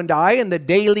around you and I in the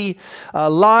daily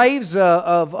lives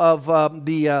of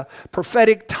the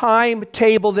prophetic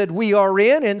timetable that we are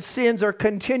in, and sins are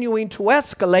continuing to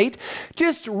escalate,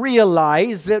 just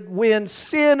realize that when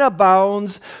sin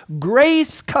abounds,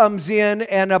 grace comes in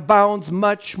and abounds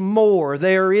much more.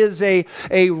 There is a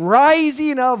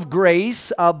rising of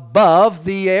grace above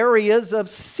the areas of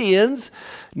sins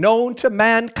known to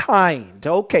mankind.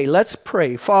 Okay, let's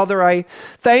pray. Father, I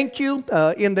thank you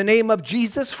in the name of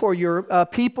Jesus for your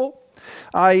people.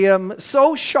 I am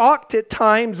so shocked at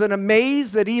times and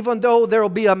amazed that even though there will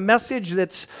be a message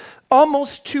that's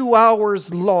almost 2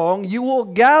 hours long, you will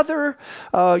gather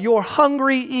your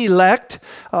hungry elect,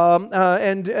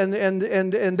 and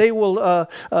they will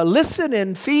listen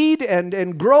and feed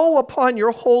and grow upon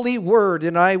your holy word.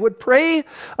 And I would pray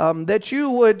that you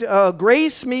would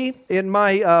grace me in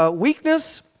my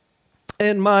weakness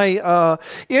and my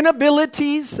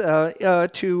inabilities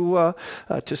to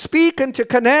speak and to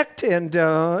connect, and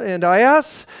I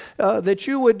ask that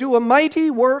you would do a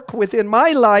mighty work within my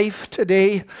life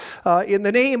today in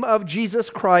the name of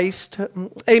Jesus Christ.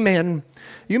 Amen.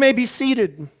 You may be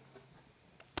seated.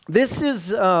 This is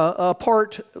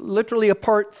literally a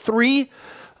part 3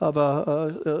 of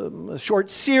a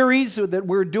short series that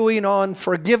we're doing on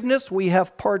forgiveness. We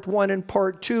have part 1 and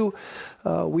part 2.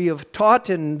 We have taught,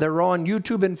 and they're on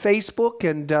YouTube and Facebook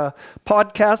and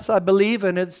podcasts, I believe,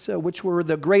 and it's which were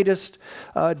the greatest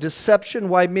deception,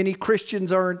 why many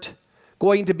Christians aren't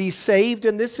going to be saved.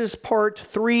 And this is part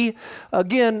 3,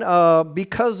 again,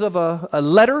 because of a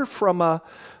letter from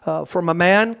a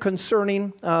man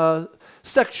concerning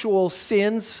sexual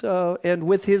sins and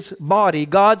with his body.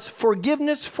 God's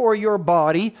forgiveness for your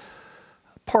body,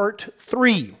 part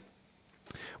 3.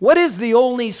 What is the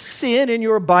only sin in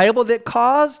your Bible that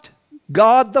caused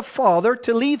God the Father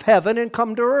to leave heaven and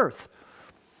come to earth?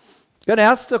 I'm going to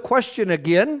ask the question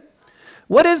again.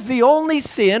 What is the only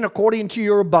sin, according to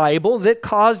your Bible, that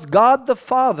caused God the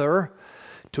Father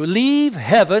to leave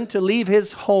heaven, to leave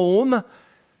his home,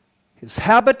 his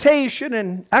habitation,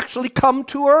 and actually come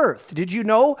to earth? Did you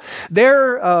know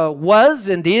there was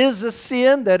and is a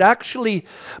sin that actually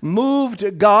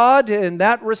moved God in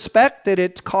that respect, that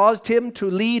it caused him to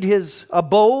leave his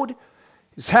abode,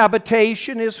 his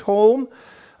habitation, his home,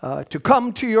 to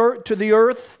come to the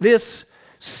earth? This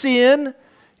sin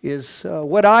is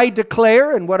what I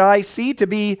declare and what I see to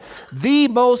be the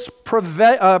most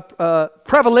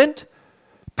prevalent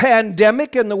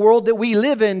pandemic in the world that we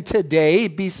live in today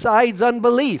besides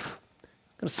unbelief.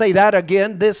 I'm going to say that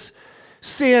again. This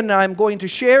sin I'm going to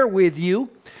share with you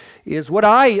is what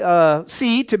I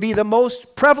see to be the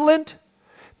most prevalent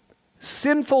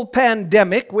sinful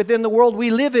pandemic within the world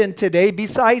we live in today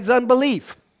besides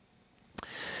unbelief.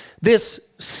 This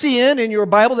sin in your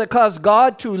Bible that caused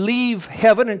God to leave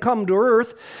heaven and come to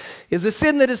earth is a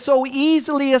sin that is so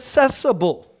easily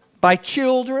accessible by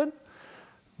children,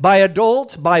 by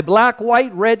adult, by black,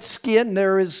 white, red skin.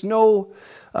 There is no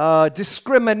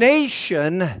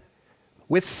discrimination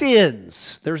with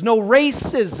sins. There's no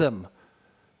racism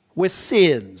with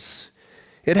sins.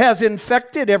 It has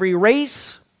infected every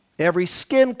race, every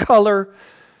skin color,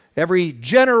 every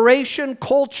generation,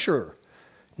 culture,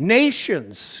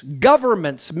 nations,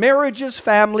 governments, marriages,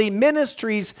 family,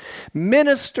 ministries,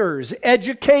 ministers,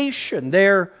 education.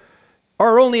 There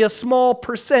are only a small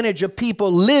percentage of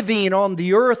people living on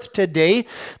the earth today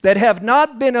that have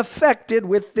not been affected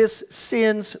with this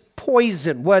sin's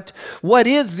poison. What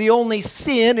is the only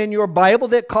sin in your Bible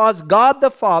that caused God the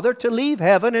Father to leave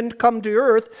heaven and come to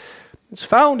earth? It's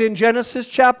found in Genesis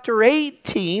chapter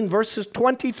 18, verses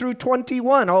 20 through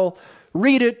 21. I'll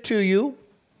read it to you.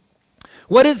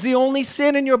 What is the only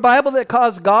sin in your Bible that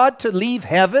caused God to leave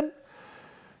heaven,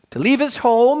 to leave his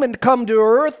home and come to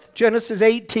earth? Genesis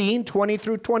 18, 20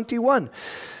 through 21.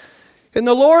 And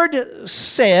the Lord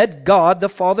said, God, the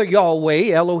Father,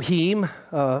 Yahweh, Elohim,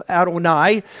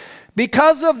 Adonai,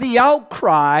 because of the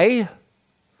outcry,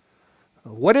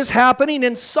 what is happening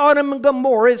in Sodom and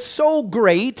Gomorrah is so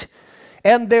great,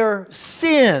 and their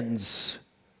sins,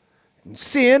 and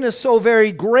sin is so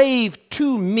very grave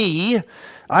to me,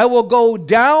 I will go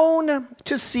down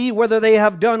to see whether they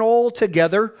have done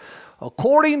altogether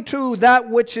according to that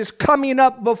which is coming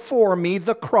up before me,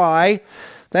 the cry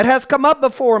that has come up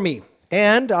before me,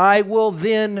 and I will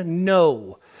then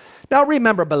know. Now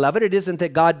remember, beloved, it isn't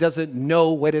that God doesn't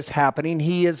know what is happening.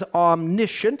 He is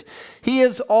omniscient. He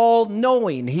is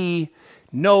all-knowing. He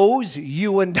knows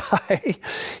you and I.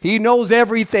 He knows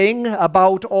everything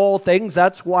about all things.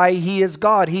 That's why he is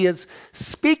God. He is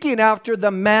speaking after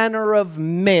the manner of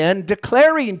men,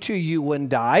 declaring to you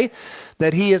and I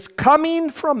that he is coming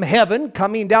from heaven,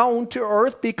 coming down to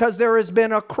earth, because there has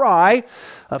been a cry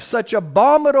of such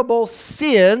abominable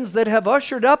sins that have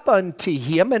ushered up unto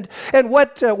him. And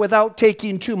what, without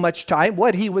taking too much time,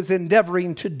 what he was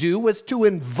endeavoring to do was to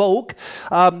invoke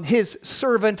his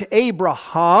servant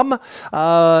Abraham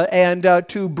and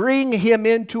to bring him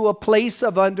into a place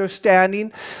of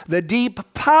understanding the deep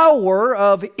power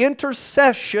of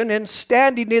intercession and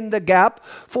standing in the gap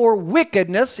for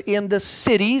wickedness in the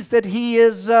cities that he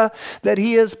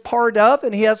is part of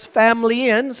and he has family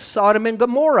in, Sodom and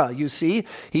Gomorrah. You see,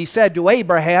 he said to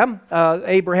Abraham,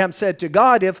 Abraham said to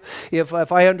God,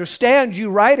 if I understand you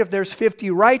right, if there's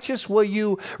 50 righteous, will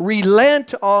you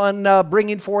relent on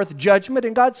bringing forth judgment?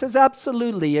 And God says,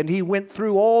 absolutely. And he went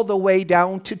through all the way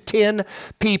down to 10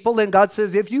 people. And God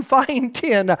says, if you find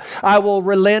 10, I will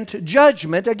relent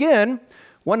judgment. Again,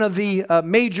 one of the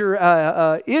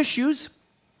major issues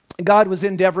God was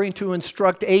endeavoring to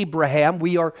instruct Abraham,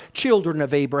 we are children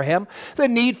of Abraham, the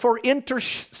need for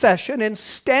intercession and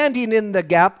standing in the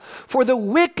gap for the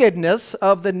wickedness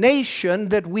of the nation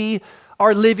that we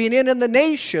are living in the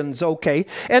nations, okay?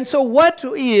 And so what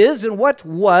is and what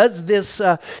was this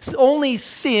only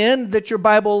sin that your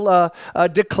Bible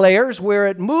declares where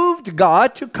it moved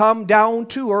God to come down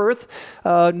to earth,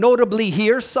 notably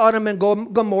here, Sodom and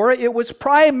Gomorrah? It was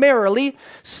primarily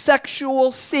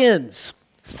sexual sins.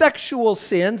 Sexual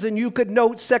sins, and you could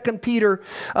note 2 Peter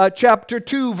chapter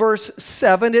 2 verse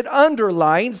 7. It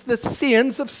underlines the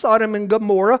sins of Sodom and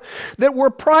Gomorrah that were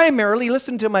primarily,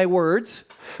 listen to my words,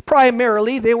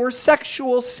 primarily they were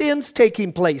sexual sins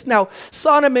taking place. Now,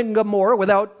 Sodom and Gomorrah,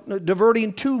 without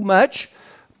diverting too much,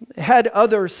 had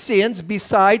other sins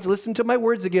besides, listen to my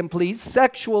words again please,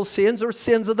 sexual sins or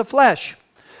sins of the flesh.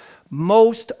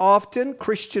 Most often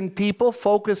Christian people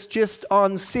focus just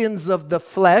on sins of the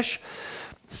flesh,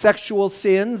 sexual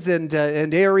sins and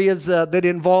areas that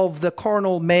involve the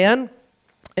carnal man.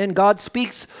 And God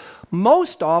speaks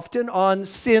most often on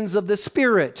sins of the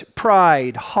spirit,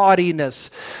 pride, haughtiness,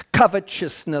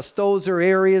 covetousness. Those are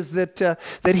areas that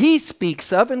he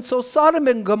speaks of. And so Sodom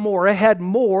and Gomorrah had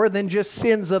more than just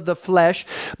sins of the flesh,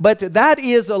 but that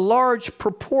is a large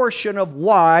proportion of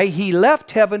why he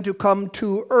left heaven to come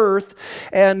to earth.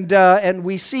 And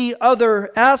we see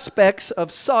other aspects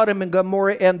of Sodom and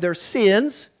Gomorrah and their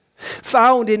sins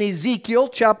found in Ezekiel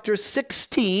chapter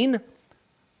 16,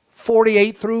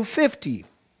 48 through 50.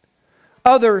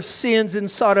 other sins in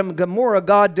Sodom and Gomorrah,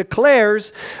 God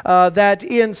declares that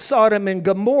in Sodom and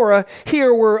Gomorrah,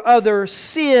 here were other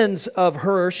sins of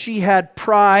her. She had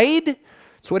pride,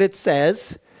 that's what it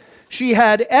says. She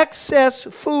had excess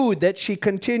food that she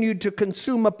continued to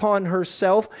consume upon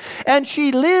herself, and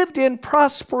she lived in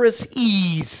prosperous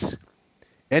ease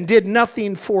and did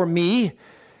nothing for me,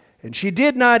 and she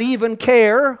did not even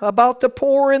care about the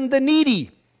poor and the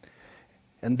needy.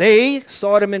 And they,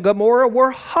 Sodom and Gomorrah,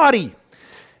 were haughty,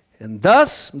 and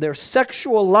thus their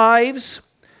sexual lives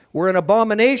were an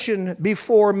abomination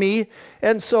before me,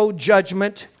 and so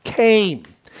judgment came.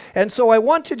 And so I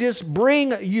want to just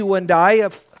bring you and I,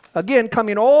 again,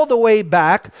 coming all the way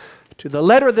back to the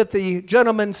letter that the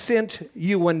gentleman sent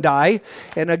you and I,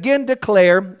 and again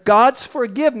declare God's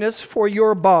forgiveness for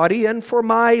your body and for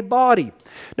my body.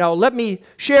 Now, let me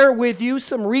share with you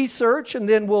some research, and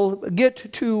then we'll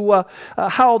get to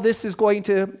how this is going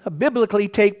to biblically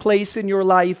take place in your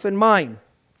life and mine.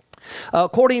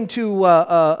 According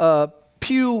to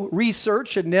Pew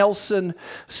Research, a Nelson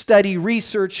Study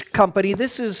Research Company,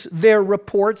 this is their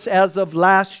reports as of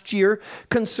last year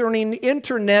concerning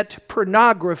internet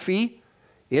pornography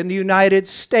in the United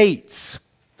States.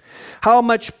 How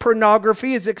much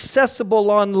pornography is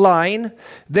accessible online?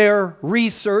 Their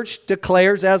research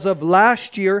declares as of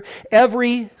last year,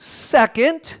 every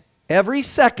second,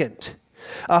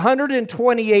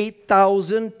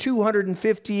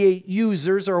 128,258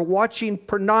 users are watching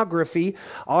pornography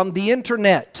on the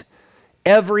internet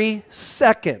every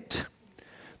second.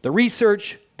 The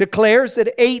research declares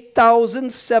that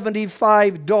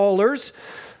 $8,075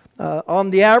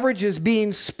 on the average is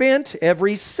being spent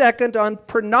every second on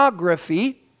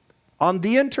pornography on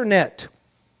the internet.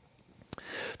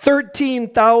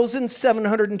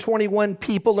 13,721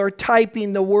 people are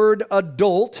typing the word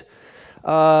adult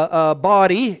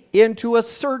body into a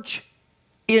search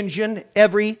engine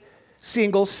every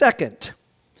single second.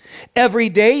 Every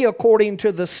day, according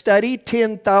to the study,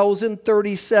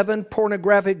 10,037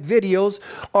 pornographic videos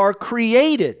are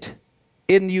created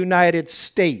in the United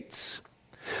States.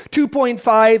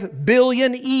 2.5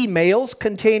 billion emails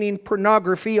containing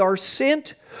pornography are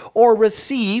sent or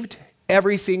received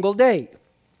every single day.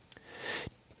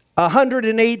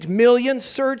 108 million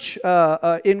search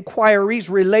inquiries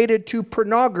related to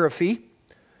pornography.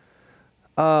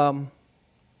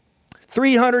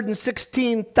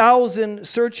 316,000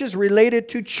 searches related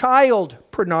to child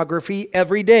pornography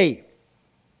every day.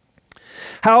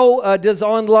 How does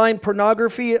online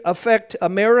pornography affect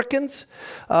Americans?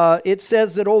 It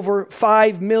says that over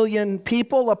 5 million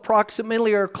people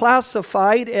approximately are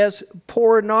classified as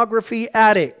pornography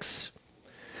addicts.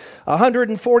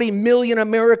 140 million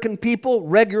American people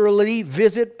regularly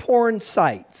visit porn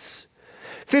sites.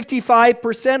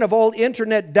 55% of all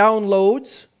internet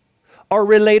downloads are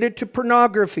related to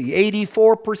pornography.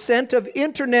 84% of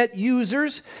internet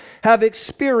users have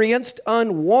experienced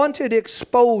unwanted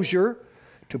exposure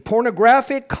to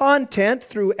pornographic content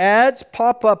through ads,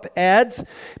 pop-up ads,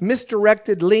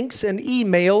 misdirected links, and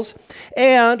emails.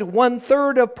 And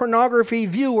 1/3 of pornography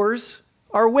viewers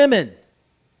are women,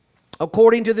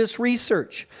 according to this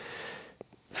research.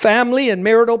 Family and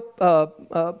marital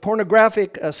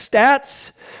pornographic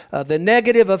stats, the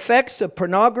negative effects of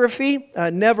pornography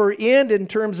never end in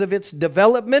terms of its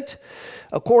development.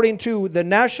 According to the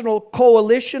National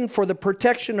Coalition for the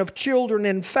Protection of Children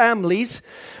and Families,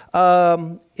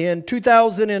 in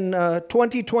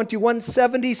 2020-21,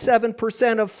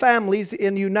 77% of families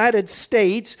in the United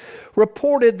States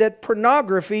reported that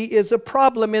pornography is a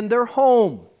problem in their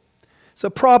home. It's a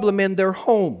problem in their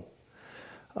home.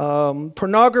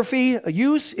 Pornography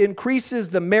use increases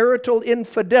the marital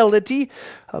infidelity,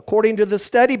 according to the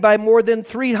study, by more than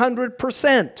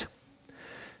 300%.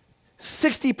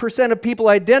 60% of people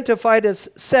identified as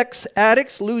sex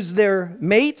addicts lose their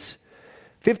mates.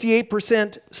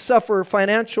 58% suffer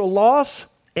financial loss,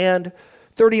 and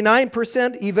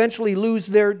 39% eventually lose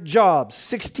their jobs.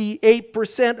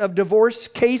 68% of divorce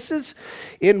cases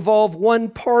involve one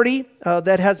party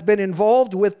that has been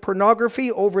involved with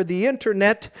pornography over the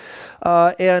internet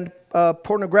and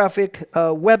pornographic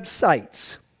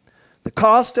websites. The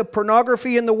cost of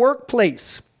pornography in the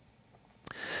workplace.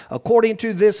 According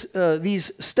to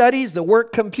these studies, the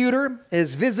work computer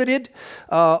is visited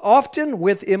often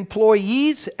with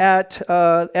employees at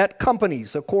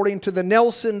companies. According to the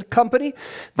Nelson Company,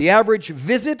 the average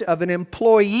visit of an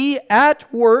employee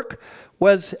at work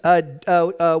was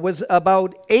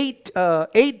about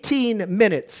 18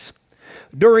 minutes.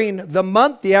 During the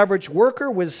month, the average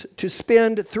worker was to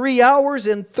spend 3 hours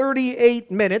and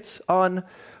 38 minutes on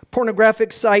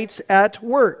pornographic sites at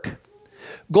work.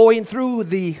 going through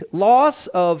the loss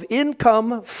of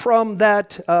income from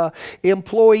that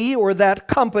employee or that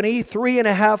company,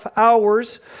 3.5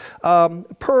 hours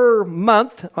per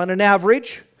month on an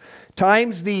average,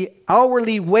 times the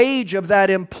hourly wage of that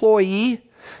employee,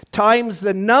 times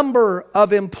the number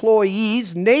of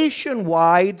employees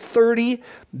nationwide, $30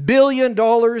 billion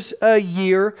a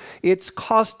year. It's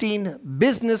costing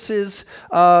businesses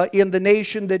in the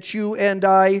nation that you and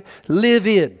I live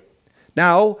in.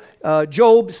 Now,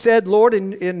 Job said, Lord,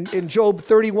 in Job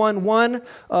 31:1,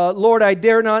 Lord, I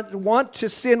dare not want to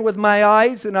sin with my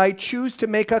eyes, and I choose to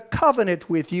make a covenant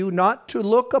with you, not to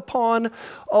look upon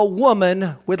a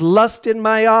woman with lust in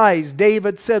my eyes.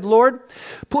 David said, Lord,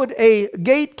 put a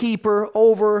gatekeeper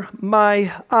over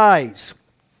my eyes.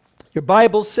 Your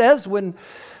Bible says when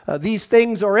these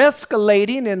things are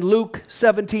escalating, in Luke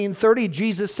 17:30,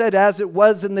 Jesus said, as it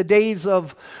was in the days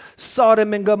of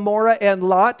Sodom and Gomorrah and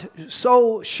Lot,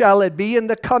 so shall it be in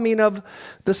the coming of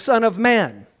the Son of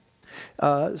Man.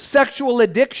 Sexual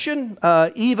addiction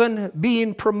even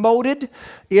being promoted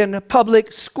in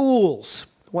public schools.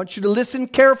 I want you to listen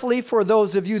carefully for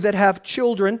those of you that have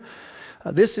children.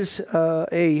 This is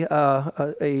in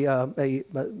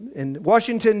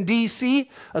Washington,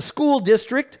 D.C., a school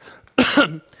district.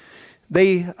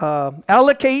 They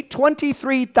allocate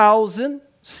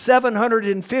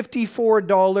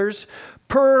 $23,754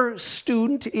 per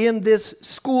student in this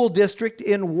school district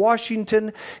in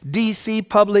Washington, D.C.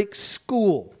 public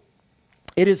school.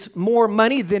 It is more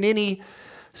money than any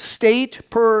state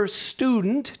per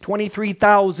student,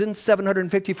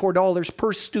 $23,754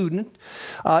 per student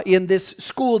in this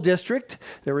school district.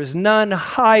 There is none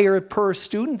higher per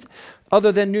student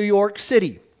other than New York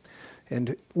City.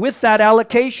 And with that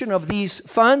allocation of these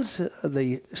funds,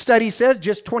 the study says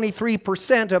just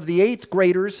 23% of the 8th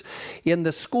graders in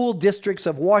the school districts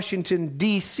of Washington,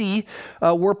 D.C.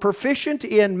 Were proficient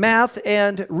in math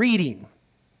and reading.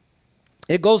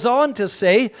 It goes on to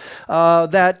say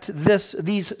that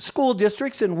these school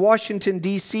districts in Washington,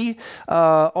 D.C.,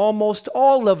 almost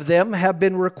all of them have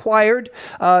been required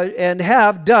and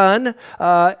have done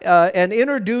and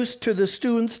introduced to the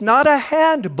students not a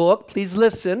handbook, please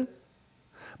listen,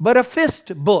 but a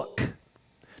fist book.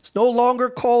 It's no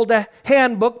longer called a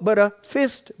handbook, but a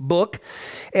fist book.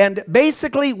 And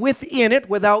basically within it,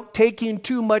 without taking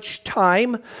too much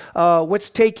time,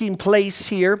 what's taking place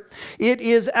here, it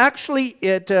is actually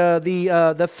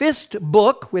the fist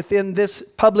book within this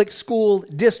public school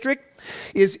district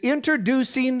is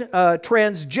introducing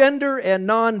transgender and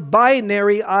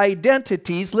non-binary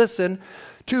identities, listen,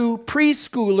 to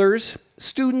preschoolers,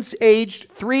 students aged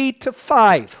 3 to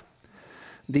 5.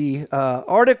 The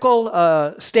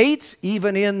article states,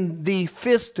 even in the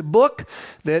fist book,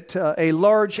 that a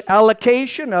large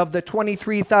allocation of the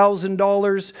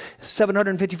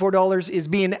 $23,754 is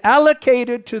being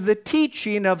allocated to the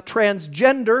teaching of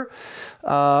transgender,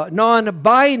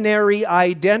 non-binary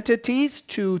identities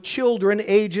to children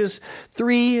ages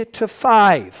 3 to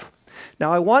 5.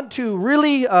 Now, I want to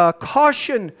really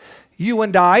caution you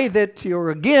and I that you're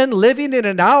again living in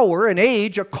an hour, an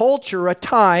age, a culture, a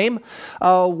time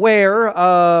where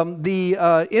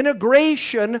the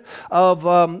integration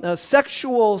of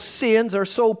sexual sins are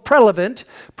so prevalent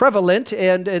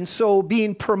and so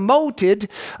being promoted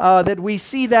that we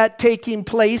see that taking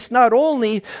place not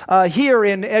only here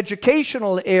in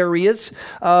educational areas,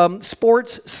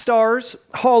 sports stars,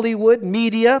 Hollywood,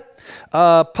 media,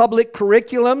 public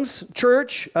curriculums,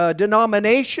 church,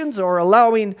 denominations are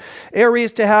allowing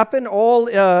areas to happen, all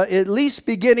at least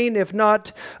beginning, if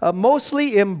not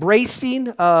mostly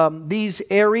embracing these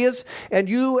areas. And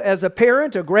you as a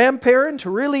parent, a grandparent,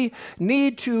 really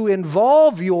need to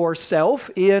involve yourself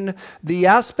in the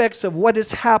aspects of what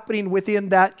is happening within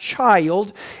that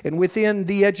child and within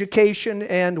the education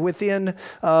and within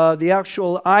the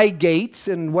actual eye gates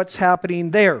and what's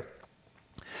happening there.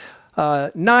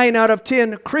 9 out of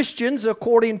 10 Christians,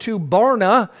 according to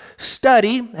Barna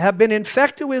study, have been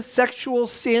infected with sexual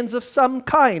sins of some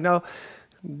kind. Now,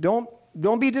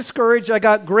 don't be discouraged. I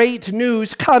got great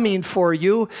news coming for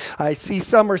you. I see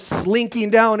some are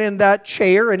slinking down in that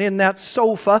chair and in that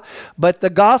sofa. But the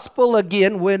gospel,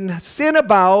 again, when sin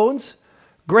abounds,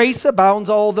 grace abounds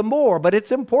all the more. But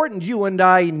it's important you and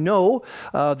I know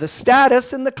the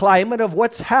status and the climate of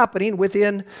what's happening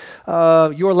within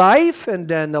your life and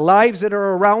the lives that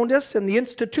are around us and the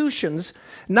institutions.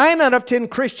 9 out of 10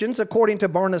 Christians, according to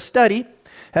Barna's study,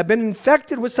 have been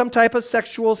infected with some type of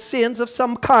sexual sins of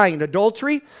some kind.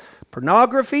 Adultery,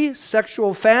 pornography,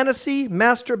 sexual fantasy,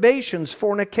 masturbations,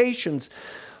 fornications,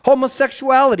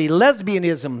 homosexuality,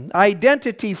 lesbianism,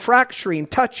 identity fracturing,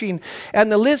 touching, and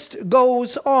the list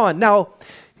goes on. Now,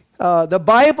 The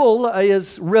Bible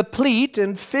is replete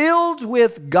and filled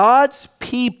with God's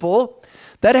people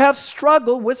that have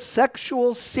struggled with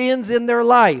sexual sins in their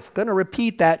life. Going to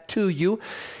repeat that to you.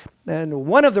 And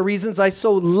one of the reasons I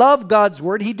so love God's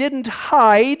Word, He didn't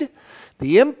hide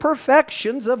the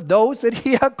imperfections of those that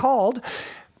He had called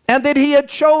and that He had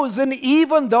chosen,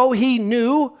 even though He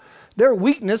knew their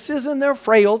weaknesses and their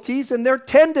frailties and their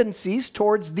tendencies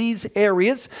towards these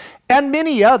areas and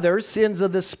many other sins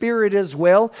of the Spirit as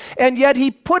well. And yet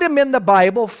He put them in the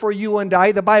Bible for you and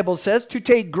I, the Bible says, to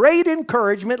take great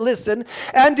encouragement, listen,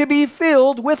 and to be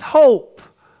filled with hope.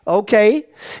 Okay?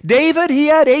 David, he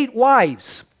had 8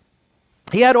 wives.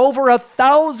 He had over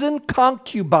 1,000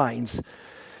 concubines.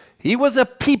 He was a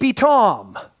peepee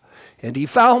Tom. And he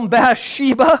found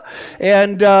Bathsheba,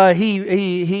 and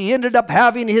he ended up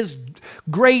having his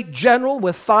great general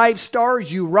with 5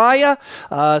 stars, Uriah,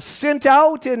 sent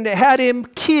out and had him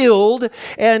killed.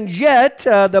 And yet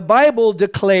the Bible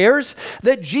declares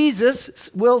that Jesus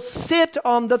will sit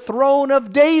on the throne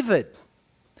of David.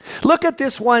 Look at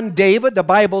this one David. The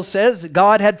Bible says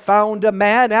God had found a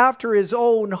man after His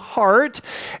own heart,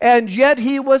 and yet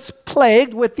he was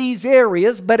plagued with these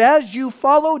areas. But as you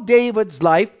follow David's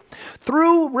life,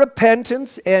 through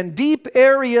repentance and deep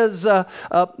areas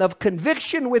of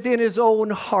conviction within his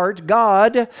own heart,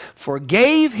 God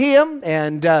forgave him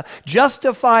and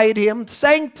justified him,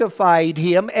 sanctified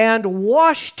him, and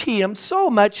washed him, so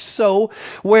much so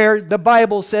where the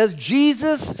Bible says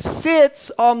Jesus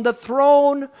sits on the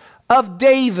throne of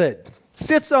David.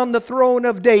 Sits on the throne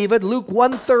of David, Luke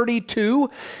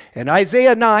 1:32 and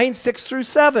Isaiah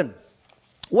 9:6-7.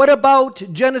 What about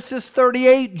Genesis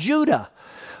 38, Judah?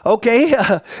 Okay,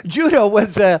 Judah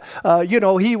was,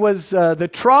 he was the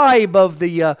tribe of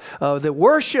the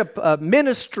worship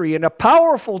ministry and a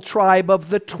powerful tribe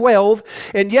of the 12,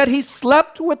 and yet he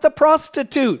slept with the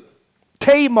prostitute,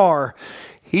 Tamar.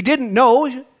 He didn't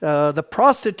know the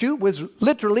prostitute was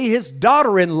literally his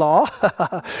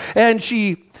daughter-in-law, and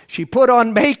she put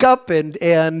on makeup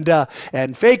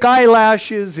and fake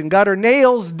eyelashes and got her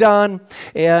nails done.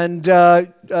 And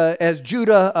as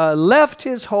Judah left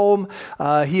his home,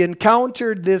 he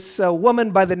encountered this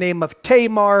woman by the name of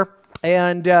Tamar.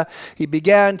 And he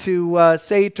began to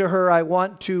say to her, I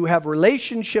want to have a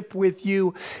relationship with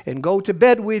you and go to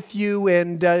bed with you.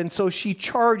 And so she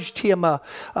charged him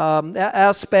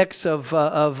aspects of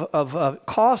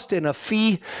cost and a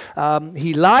fee.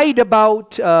 He lied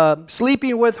about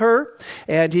sleeping with her,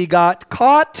 and he got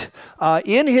caught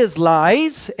in his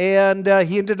lies, and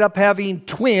he ended up having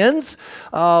twins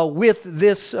with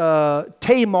this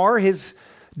Tamar, his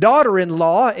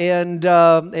daughter-in-law, and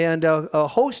a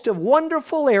host of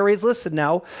wonderful areas, listen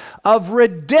now, of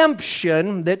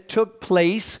redemption that took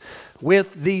place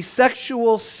with the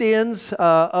sexual sins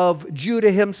of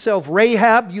Judah himself.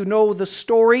 Rahab, you know the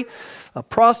story, a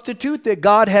prostitute that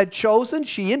God had chosen.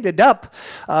 She ended up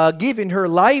giving her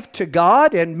life to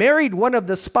God and married one of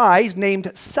the spies named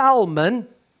Salmon.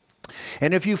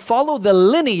 And if you follow the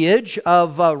lineage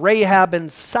of Rahab and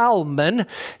Salmon,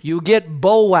 you get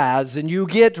Boaz, and you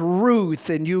get Ruth,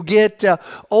 and you get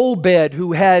Obed,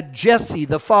 who had Jesse,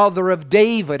 the father of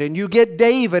David, and you get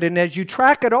David, and as you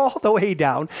track it all the way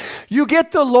down, you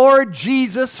get the Lord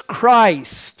Jesus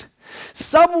Christ.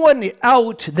 Someone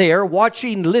out there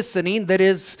watching, listening, that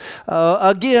is,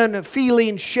 again,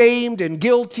 feeling shamed and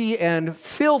guilty and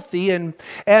filthy, and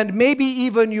maybe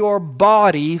even your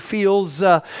body feels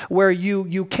where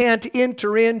you can't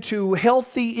enter into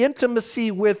healthy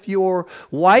intimacy with your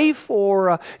wife,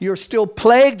 or you're still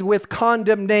plagued with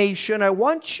condemnation. I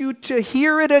want you to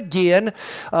hear it again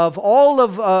of all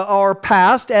of our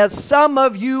past, as some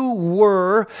of you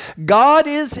were. God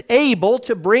is able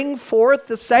to bring forth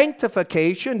the sanctification,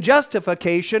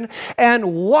 justification, and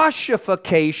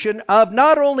washification of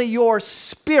not only your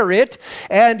spirit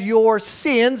and your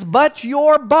sins, but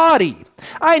your body.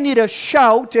 I need a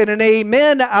shout and an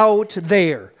amen out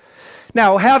there.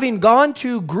 Now, having gone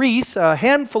to Greece a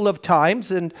handful of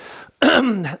times and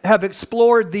have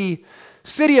explored the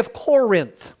city of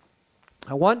Corinth,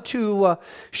 I want to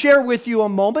share with you a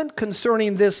moment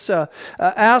concerning this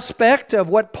aspect of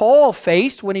what Paul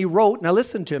faced when he wrote, now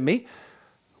listen to me,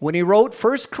 when he wrote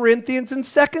 1 Corinthians and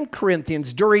 2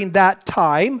 Corinthians. During that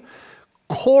time,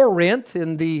 Corinth,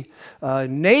 in the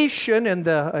nation and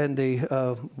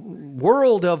the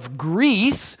world of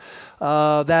Greece,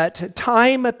 that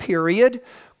time period,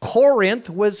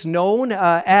 Corinth was known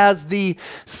as the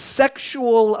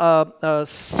sexual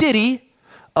city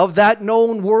of that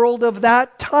known world of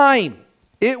that time.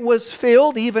 It was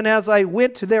filled, even as I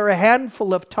went there a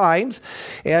handful of times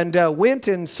and went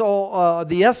and saw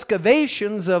the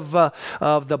excavations of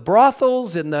the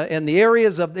brothels and the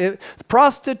areas of the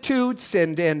prostitutes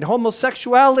and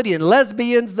homosexuality and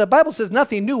lesbians. The Bible says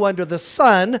nothing new under the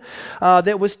sun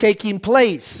that was taking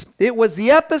place. It was the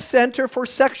epicenter for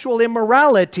sexual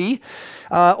immorality,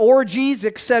 orgies,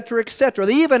 etc., etc.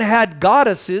 They even had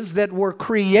goddesses that were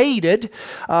created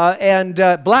and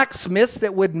blacksmiths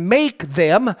that would make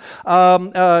them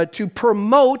to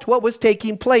promote what was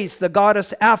taking place. The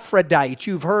goddess Aphrodite.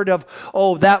 You've heard of,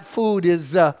 oh, that food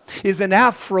is an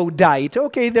Aphrodite.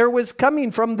 Okay, there was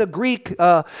coming from the Greek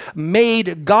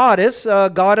made goddess,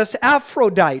 goddess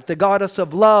Aphrodite, the goddess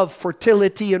of love,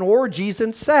 fertility, and orgies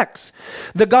and sex.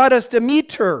 The goddess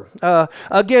Demeter,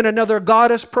 again, another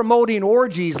goddess promoting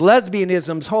orgies,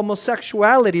 lesbianisms,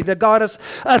 homosexuality, the goddess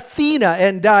Athena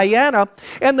and Diana,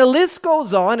 and the list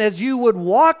goes on. As you would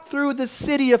walk through the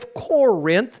city of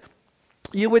Corinth,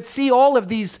 you would see all of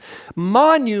these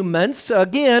monuments,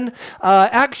 again,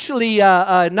 actually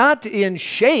not in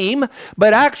shame,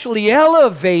 but actually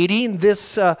elevating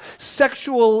this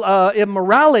sexual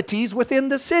immoralities within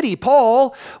the city.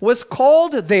 Paul was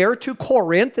called there to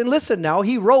Corinth, and listen now,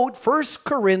 he wrote 1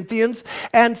 Corinthians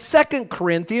and 2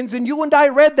 Corinthians, and you and I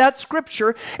read that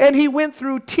scripture, and he went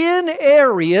through 10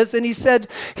 areas, and he said,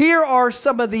 here are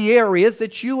some of the areas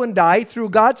that you and I,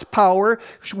 through God's power,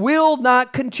 will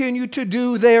not continue to do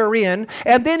therein.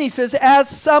 And then he says, as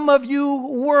some of you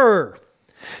were.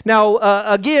 Now,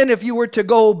 again, if you were to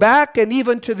go back, and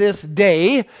even to this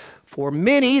day, for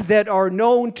many that are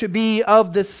known to be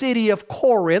of the city of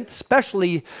Corinth,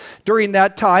 especially during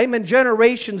that time and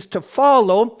generations to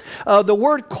follow, the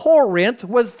word Corinth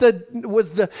was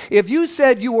the if you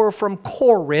said you were from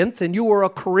Corinth and you were a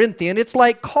Corinthian, it's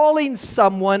like calling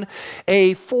someone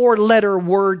a four-letter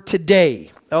word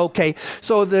today. Okay,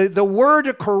 so the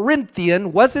word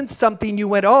Corinthian wasn't something you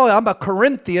went, oh, I'm a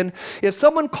Corinthian. If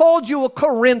someone called you a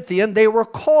Corinthian, they were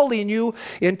calling you,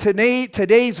 in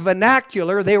today's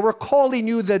vernacular, they were calling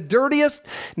you the dirtiest,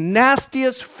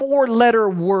 nastiest four-letter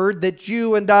word that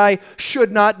you and I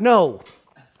should not know.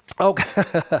 Okay,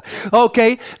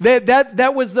 okay.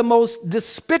 That was the most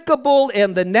despicable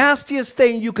and the nastiest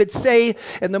thing you could say,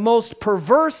 and the most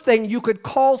perverse thing you could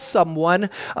call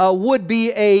someone would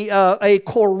be a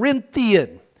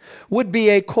Corinthian. Would be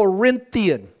a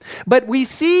Corinthian. But we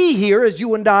see here, as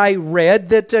you and I read,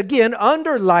 that again,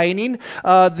 underlining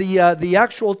the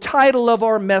actual title of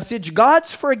our message,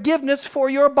 God's forgiveness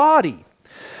for your body.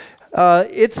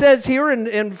 It says here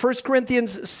in 1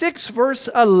 Corinthians 6, verse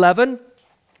 11,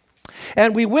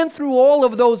 and we went through all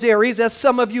of those areas as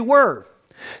some of you were.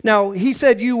 Now, he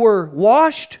said you were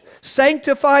washed,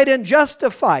 sanctified, and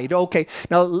justified. Okay,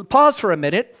 now pause for a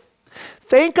minute.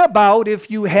 Think about if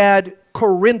you had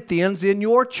Corinthians in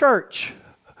your church.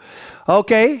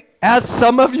 Okay, as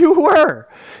some of you were.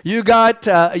 You got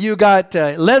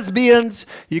lesbians,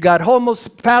 you got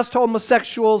past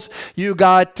homosexuals, you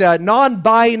got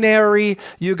non-binary,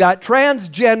 you got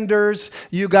transgenders,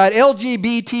 you got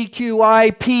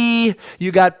LGBTQIP,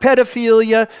 you got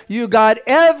pedophilia, you got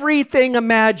everything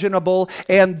imaginable,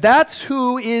 and that's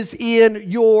who is in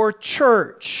your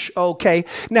church. Okay,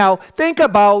 now think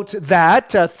about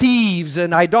that, thieves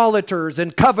and idolaters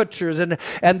and coveters, and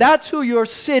that's who you're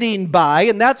sitting by,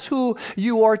 and that's who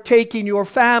you are taking your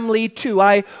family to.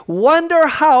 I wonder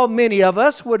how many of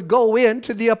us would go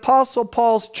into the Apostle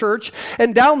Paul's church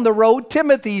and down the road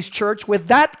Timothy's church with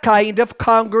that kind of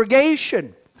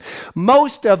congregation.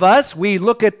 Most of us, we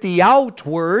look at the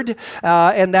outward,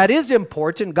 and that is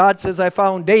important. God says, I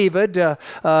found David, a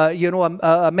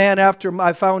man after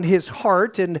I found his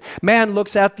heart, and man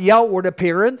looks at the outward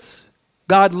appearance.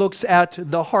 God looks at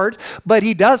the heart, but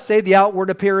he does say the outward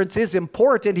appearance is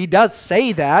important. He does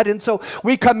say that, and so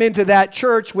we come into that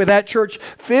church with that church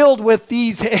filled with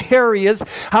these areas.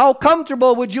 How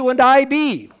comfortable would you and I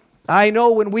be? I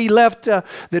know when we left the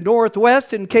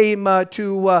Northwest and came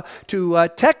to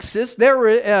Texas,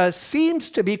 there seems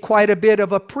to be quite a bit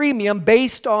of a premium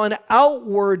based on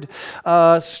outward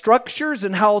structures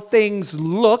and how things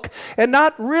look, and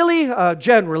not really,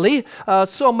 generally,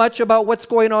 so much about what's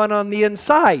going on the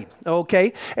inside,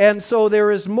 okay? And so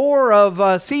there is more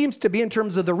of, seems to be in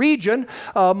terms of the region,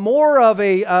 more of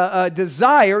a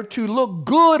desire to look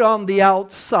good on the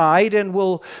outside, and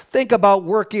we'll think about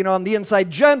working on the inside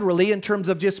generally. globally in terms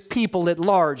of just people at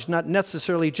large, not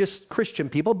necessarily just Christian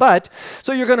people. But,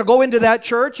 so you're going to go into that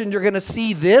church and you're going to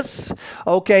see this.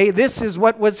 Okay, this is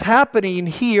what was happening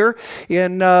here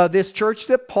in this church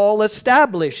that Paul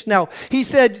established. Now, he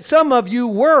said, some of you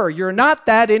were. You're not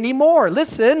that anymore.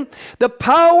 Listen, the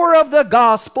power of the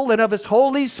gospel and of his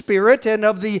Holy Spirit and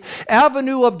of the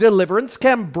avenue of deliverance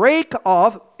can break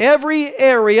off every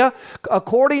area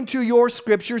according to your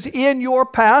scriptures in your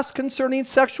past concerning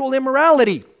sexual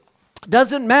immorality.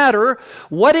 Doesn't matter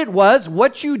what it was,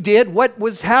 what you did, what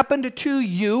was happened to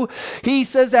you. He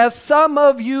says, as some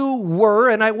of you were,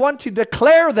 and I want to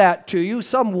declare that to you,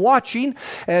 some watching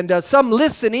and some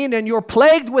listening, and you're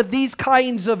plagued with these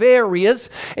kinds of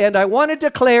areas. And I want to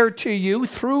declare to you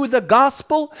through the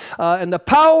gospel and the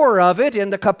power of it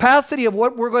and the capacity of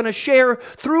what we're going to share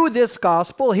through this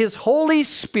gospel, his Holy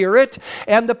Spirit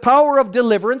and the power of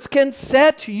deliverance can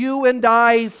set you and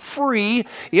I free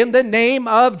in the name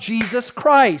of Jesus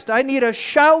Christ. I need a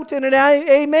shout and an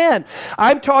amen.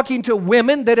 I'm talking to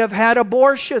women that have had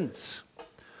abortions.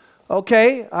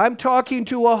 Okay, I'm talking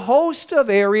to a host of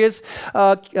areas.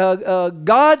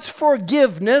 God's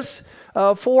forgiveness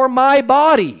for my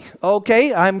body.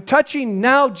 Okay, I'm touching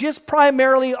now just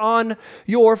primarily on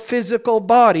your physical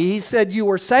body. He said you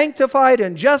were sanctified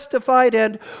and justified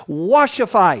and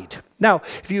washified. Now,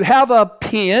 if you have a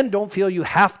pen, don't feel you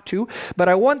have to, but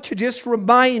I want to just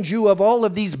remind you of all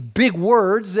of these big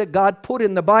words that God put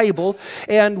in the Bible.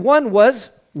 And one was,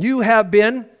 you have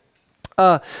been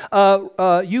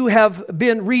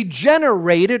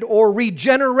regenerated or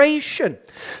regeneration.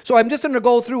 So I'm just going to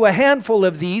go through a handful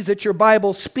of these that your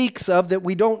Bible speaks of that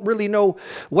we don't really know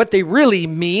what they really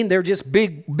mean. They're just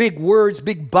big words,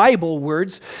 big Bible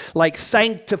words like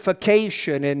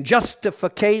sanctification and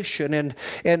justification.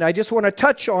 And I just want to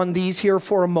touch on these here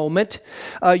for a moment.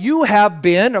 You have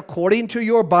been, according to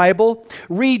your Bible,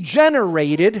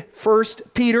 regenerated. 1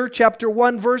 Peter chapter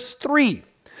 1 verse 3.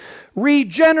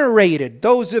 Regenerated.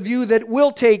 Those of you that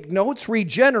will take notes,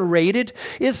 regenerated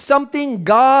is something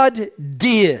God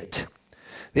did.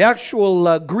 The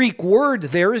actual Greek word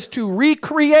there is to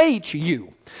recreate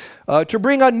you, to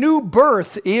bring a new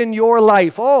birth in your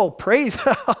life. Oh, praise,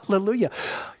 hallelujah.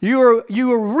 You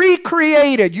are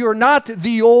recreated. You're not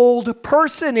the old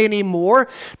person anymore.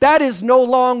 That is no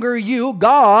longer you.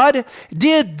 God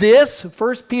did this.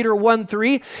 1 Peter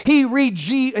 1:3. He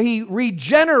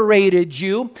regenerated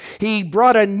you. He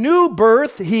brought a new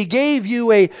birth. He gave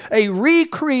you a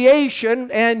recreation,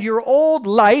 and your old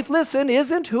life, listen,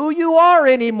 isn't who you are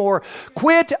anymore.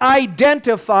 Quit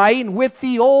identifying with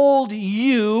the old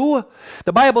you.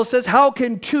 The Bible says, how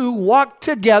can two walk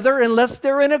together unless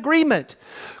they're in agreement?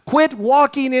 Quit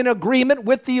walking in agreement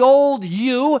with the old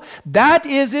you. That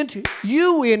isn't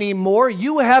you anymore.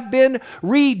 You have been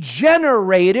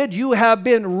regenerated. You have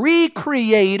been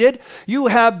recreated. You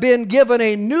have been given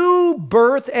a new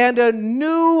birth and a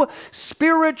new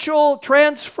spiritual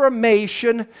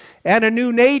transformation and a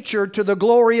new nature to the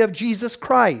glory of Jesus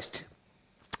Christ.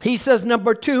 He says,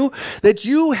 number 2, that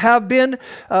you have been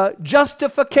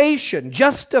justified.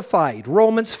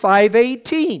 Romans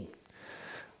 5:18.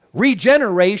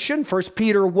 Regeneration, 1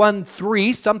 Peter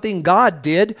 1:3, something God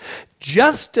did.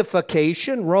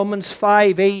 Justification, Romans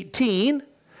 5:18,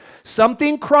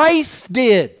 something Christ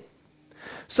did.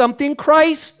 Something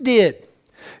Christ did.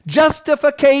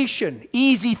 Justification,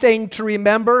 easy thing to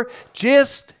remember,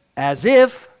 just as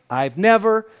if I've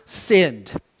never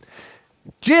sinned.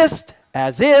 Just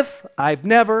as if I've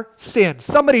never sinned.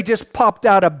 Somebody just popped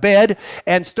out of bed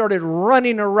and started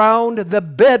running around the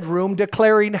bedroom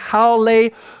declaring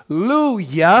hallelujah,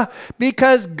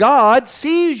 because God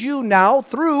sees you now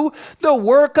through the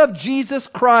work of Jesus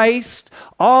Christ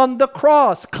on the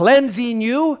cross, cleansing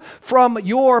you from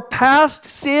your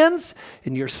past sins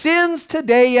and your sins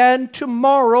today and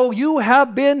tomorrow. You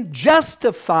have been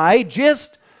justified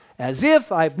just as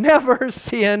if I've never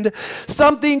sinned.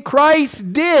 Something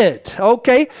Christ did,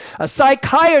 okay? A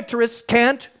psychiatrist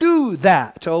can't do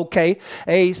that, okay?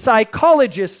 A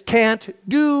psychologist can't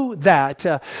do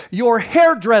that. Your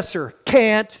hairdresser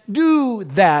can't do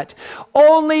that.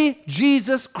 Only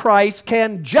Jesus Christ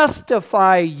can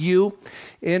justify you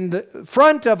in the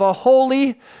front of a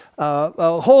holy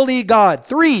God.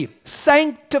 3,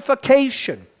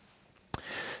 sanctification.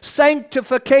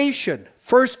 Sanctification.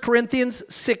 1 Corinthians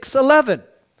 6:11.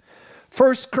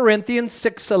 1 Corinthians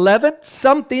 6:11,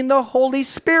 something the Holy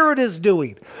Spirit is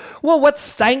doing. Well, what's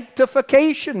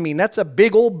sanctification mean? That's a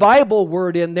big old Bible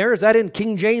word in there. Is that in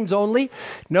King James only?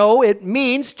 No, it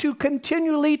means to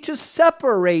continually to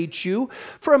separate you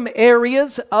from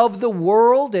areas of the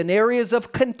world and areas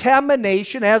of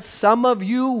contamination, as some of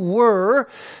you were.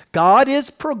 God is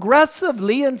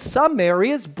progressively in some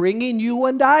areas bringing you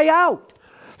and I out.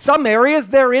 Some areas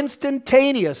they're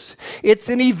instantaneous. It's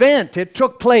an event. It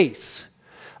took place.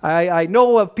 I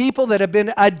know of people that have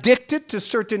been addicted to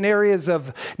certain areas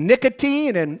of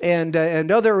nicotine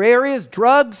and other areas,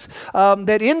 drugs,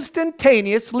 that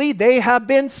instantaneously they have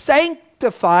been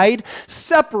sanctified,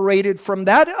 separated from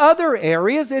that. Other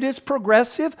areas, it is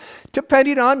progressive,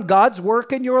 depending on God's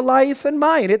work in your life and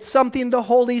mine. It's something the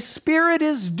Holy Spirit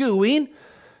is doing.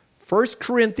 1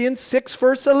 Corinthians 6,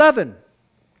 verse 11.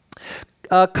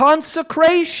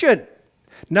 Consecration,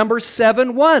 number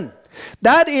 7:1.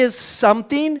 That is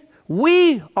something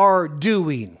we are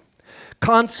doing.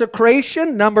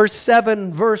 Consecration, number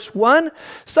 7, verse 1,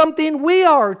 something we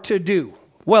are to do.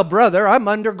 Well, brother, I'm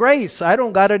under grace. I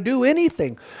don't got to do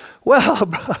anything.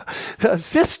 Well,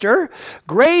 sister,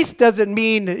 grace doesn't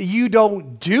mean you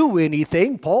don't do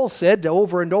anything. Paul said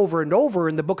over and over and over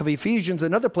in the book of Ephesians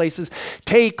and other places,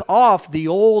 take off the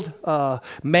old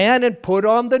man and put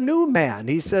on the new man.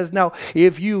 He says, now,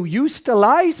 if you used to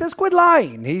lie, he says, quit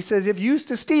lying. He says, if you used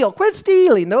to steal, quit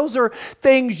stealing. Those are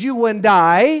things you and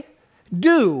I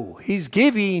do. He's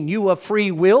giving you a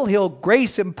free will. He'll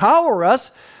grace empower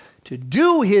us to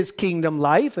do his kingdom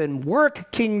life and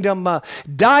work kingdom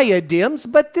diadems,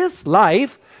 but this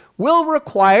life will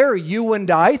require you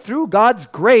and I, through God's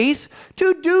grace,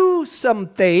 to do some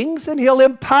things, and he'll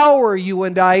empower you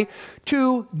and I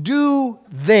to do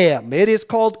them. It is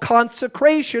called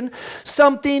consecration,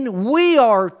 something we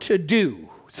are to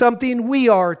do. Something we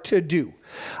are to do.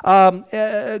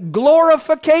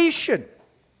 Glorification.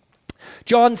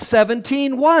 John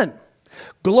 17:1.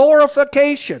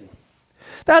 Glorification.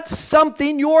 That's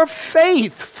something your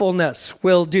faithfulness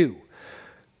will do.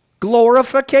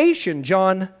 Glorification,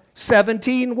 John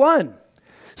 17:1.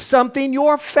 Something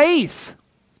your faith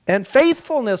and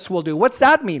faithfulness will do. What's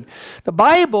that mean? The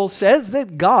Bible says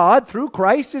that God, through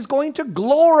Christ, is going to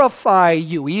glorify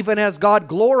you. Even as God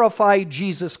glorified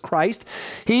Jesus Christ,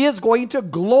 he is going to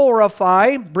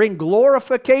bring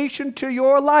glorification to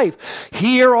your life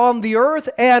here on the earth,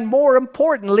 and more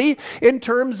importantly, in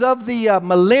terms of the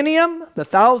millennium, the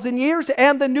 1,000 years,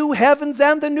 and the new heavens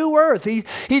and the new earth.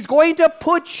 He's going to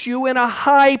put you in a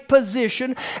high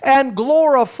position and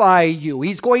glorify you.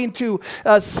 He's going to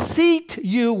seat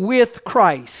you with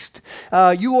Christ.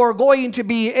 You are going to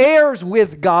be heirs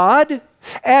with God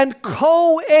and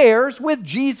co-heirs with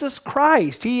Jesus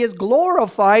Christ. He is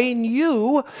glorifying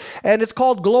you, and it's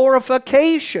called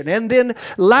glorification. And then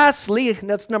lastly,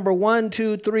 that's number 1,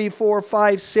 2, 3, 4,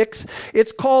 5, 6.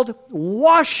 It's called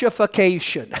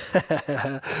washification.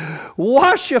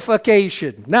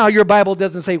 Washification. Now, your Bible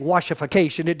doesn't say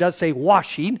washification. It does say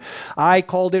washing. I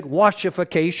called it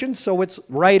washification, so it's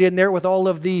right in there with all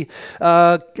of the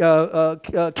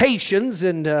cations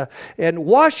and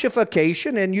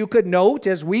washification. And you could note,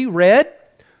 as we read,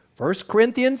 1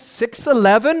 Corinthians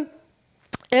 6:11,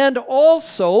 and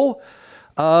also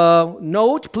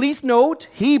please note,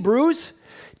 Hebrews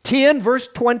 10, verse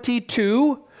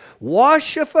 22,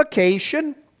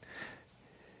 washification.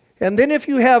 And then if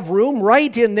you have room,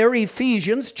 write in there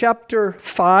Ephesians chapter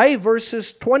 5,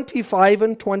 verses 25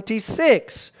 and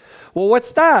 26. Well,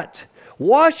 what's that?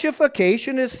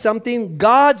 Washification is something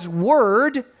God's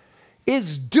Word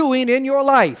is doing in your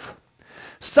life.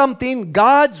 Something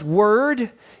God's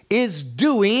Word is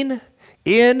doing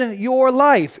in your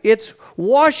life. It's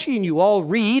washing you. I'll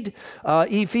read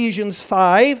Ephesians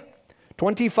 5,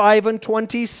 25 and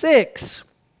 26.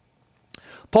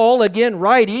 Paul, again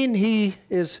writing, he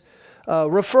is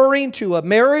referring to a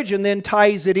marriage and then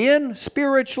ties it in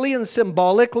spiritually and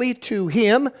symbolically to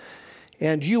him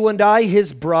and you and I,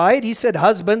 his bride. He said,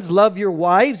 husbands, love your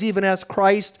wives, even as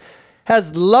Christ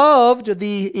has loved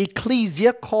the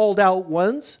ecclesia, called out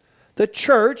ones, the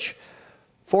church,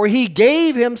 for he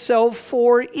gave himself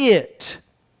for it.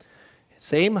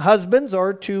 Same husbands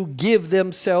are to give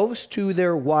themselves to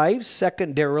their wives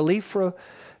secondarily, for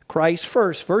Christ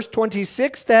first. Verse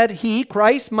 26, that he,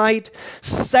 Christ, might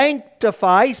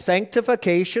sanctify,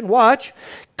 sanctification, watch,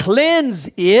 cleanse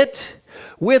it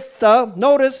with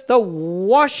notice, the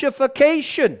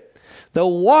washification, the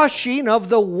washing of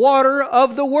the water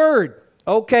of the Word.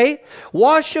 Okay?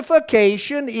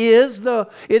 Washification is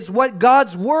what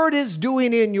God's Word is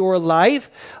doing in your life.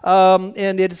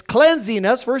 And it is cleansing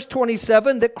us. Verse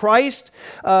 27, that Christ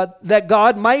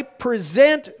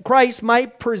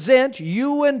might present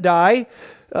you and I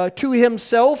to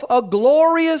himself a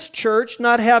glorious church,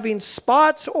 not having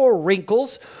spots or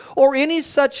wrinkles or any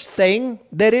such thing,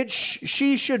 that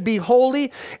she should be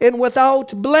holy and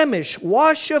without blemish.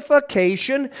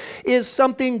 Washification is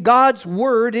something God's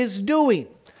Word is doing.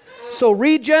 So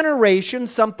regeneration,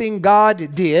 something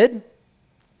God did.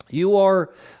 You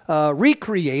are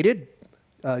recreated.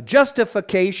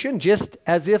 Justification, just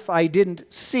as if I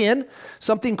didn't sin,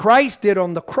 something Christ did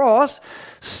on the cross.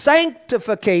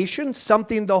 Sanctification,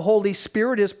 something the Holy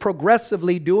Spirit is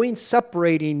progressively doing,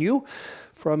 separating you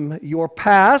from your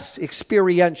past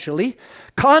experientially.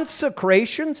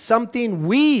 Consecration, something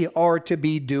we are to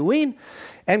be doing.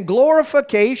 And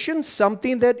glorification,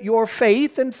 something that your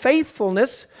faith and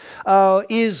faithfulness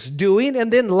is doing.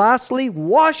 And then lastly,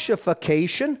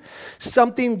 washification,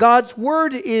 something God's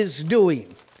Word is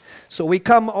doing. So we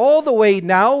come all the way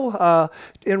now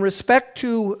in respect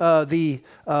to the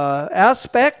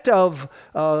aspect of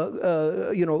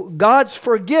God's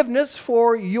forgiveness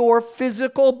for your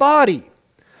physical body.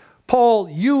 Paul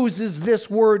uses this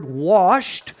word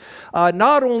washed,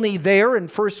 not only there in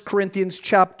 1 Corinthians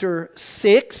chapter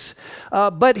 6,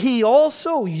 but he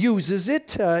also uses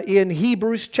it in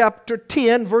Hebrews chapter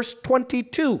 10, verse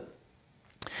 22.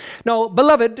 Now,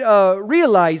 beloved,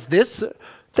 realize this.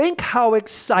 Think how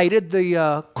excited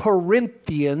the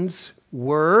Corinthians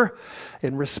were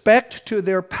in respect to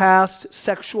their past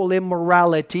sexual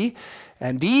immorality.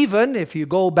 And even if you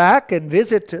go back and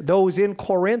visit those in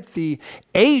Corinth, the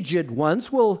aged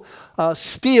ones will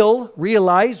still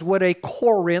realize what a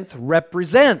Corinth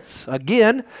represents.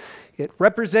 Again, it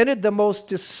represented the most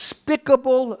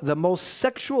despicable, the most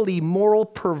sexually immoral,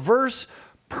 perverse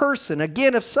person.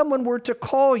 Again, if someone were to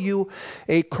call you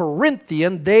a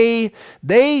Corinthian, they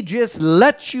just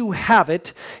let you have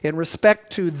it in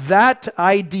respect to that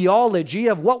ideology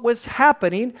of what was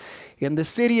happening in the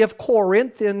city of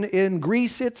Corinth in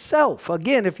Greece itself.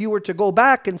 Again, if you were to go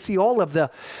back and see all of the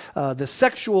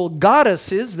sexual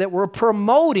goddesses that were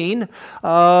promoting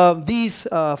these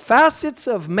facets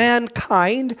of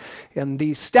mankind and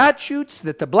the statutes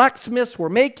that the blacksmiths were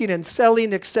making and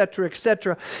selling, etc.,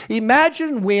 etc.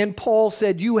 Imagine when Paul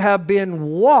said, you have been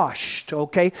washed,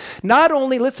 okay? Not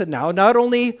only, listen now, not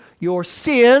only your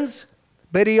sins,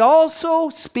 but he also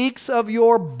speaks of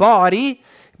your body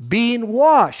being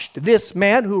washed. This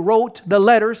man who wrote the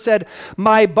letter said,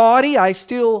 my body, I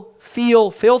still feel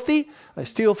filthy. I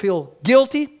still feel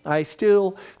guilty. I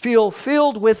still feel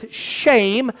filled with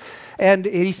shame. And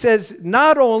he says,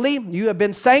 not only you have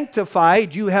been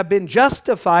sanctified, you have been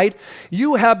justified,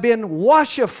 you have been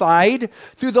washified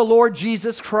through the Lord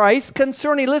Jesus Christ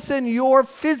concerning, listen, your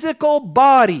physical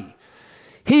body.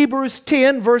 Hebrews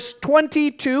 10, verse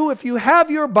 22, if you have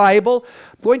your Bible,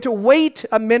 I'm going to wait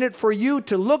a minute for you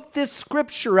to look this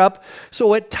scripture up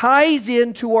so it ties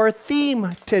into our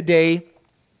theme today.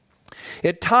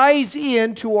 It ties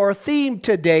into our theme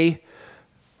today.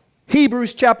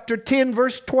 Hebrews chapter 10,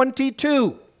 verse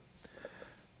 22.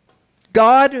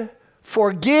 God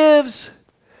forgives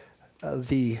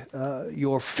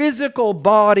your physical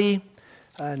body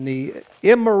and the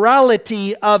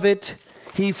immorality of it.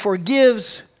 He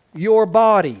forgives your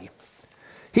body.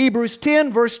 Hebrews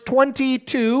 10, verse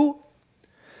 22.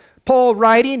 Paul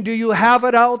writing, do you have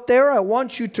it out there? I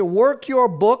want you to work your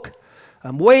book.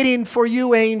 I'm waiting for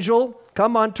you, Angel.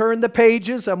 Come on, turn the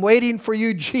pages. I'm waiting for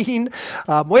you, Gene.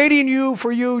 I'm waiting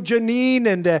for you,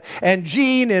 Janine and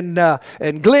Jean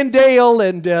and Glendale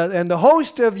and the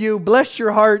host of you. Bless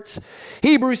your hearts.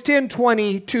 Hebrews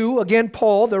 10:22. Again,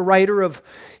 Paul, the writer of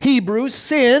Hebrews,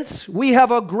 since we have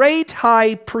a great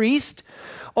high priest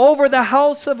over the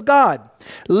house of God,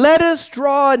 let us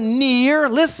draw near,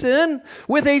 listen,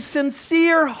 with a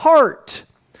sincere heart,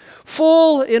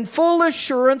 in full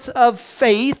assurance of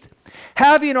faith,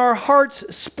 having our hearts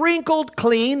sprinkled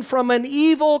clean from an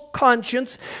evil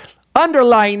conscience.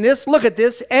 Underline this, look at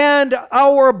this, and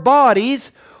our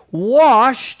bodies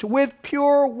washed with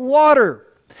pure water.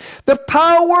 The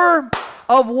power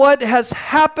of what has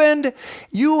happened,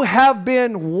 you have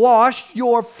been washed.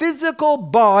 Your physical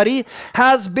body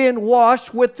has been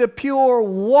washed with the pure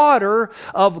water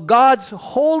of God's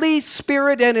Holy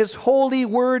Spirit and His holy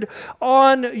word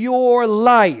on your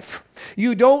life.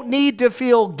 You don't need to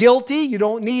feel guilty. You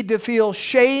don't need to feel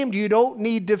shamed. You don't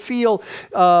need to feel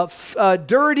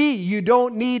dirty. You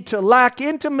don't need to lack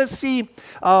intimacy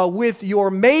with your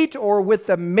mate or with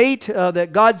the mate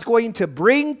that God's going to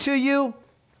bring to you.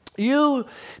 You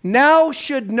now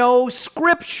should know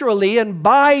scripturally and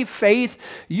by faith,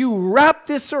 you wrap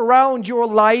this around your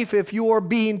life if you are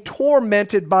being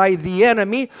tormented by the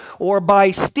enemy or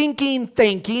by stinking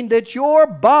thinking, that your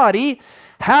body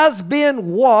has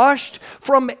been washed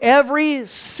from every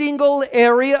single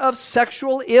area of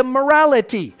sexual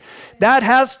immorality. That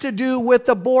has to do with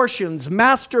abortions,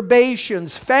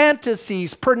 masturbations,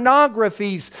 fantasies,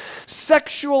 pornographies,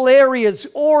 sexual areas,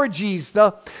 orgies.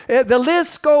 The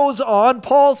list goes on.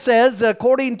 Paul says,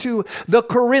 according to the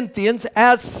Corinthians,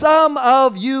 as some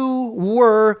of you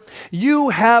were, you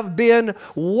have been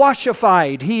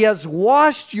washified. He has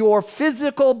washed your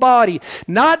physical body,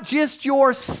 not just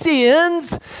your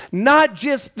sins, not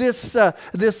just this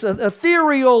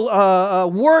ethereal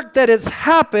work that has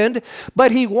happened,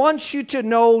 but he wants you to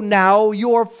know now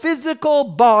your physical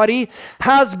body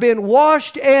has been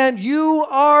washed and you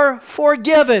are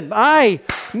forgiven. I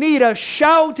need a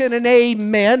shout and an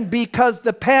amen, because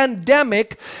the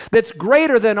pandemic that's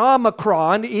greater than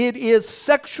Omicron, it is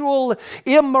sexual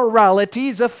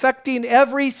immoralities affecting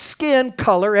every skin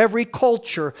color, every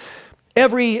culture,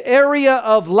 every area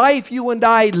of life you and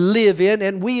I live in,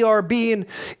 and we are being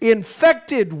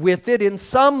infected with it in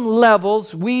some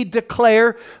levels. We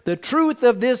declare the truth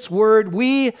of this word.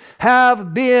 We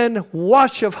have been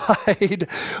washified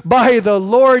by the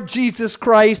Lord Jesus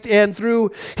Christ and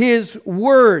through His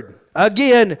word.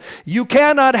 Again, you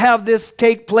cannot have this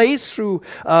take place through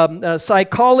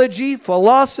psychology,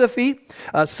 philosophy,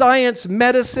 science,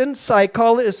 medicine,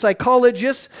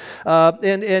 psychologists,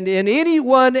 and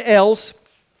anyone else.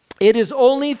 It is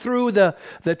only through the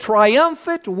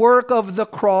triumphant work of the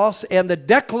cross and the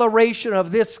declaration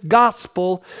of this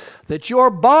gospel that your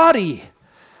body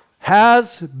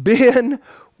has been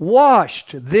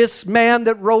washed. This man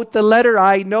that wrote the letter,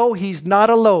 I know he's not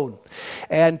alone.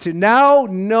 And to now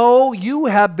know you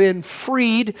have been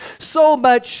freed, so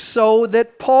much so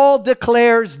that Paul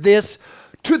declares this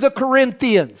to the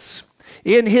Corinthians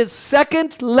in his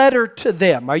second letter to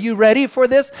them. Are you ready for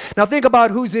this? Now think about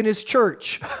who's in his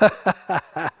church.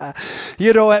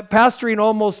 You know, at pastoring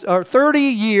almost 30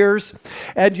 years,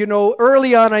 and you know,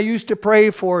 early on I used to pray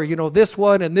for, you know, this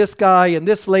one and this guy and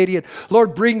this lady, and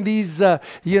Lord, bring these,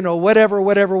 you know,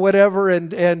 whatever,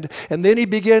 and then he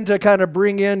began to kind of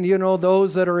bring in, you know,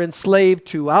 those that are enslaved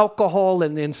to alcohol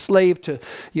and enslaved to,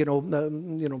 you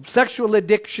know, sexual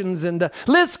addictions, and the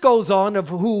list goes on of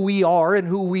who we are and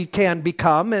who we can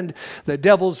become, and the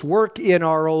devil's work in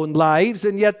our own lives.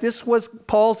 And yet this was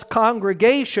Paul's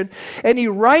congregation, and he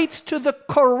writes to the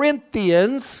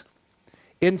Corinthians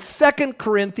in 2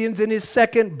 Corinthians, in his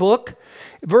second book,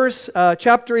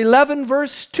 chapter 11,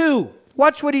 verse 2.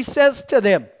 Watch what he says to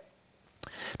them.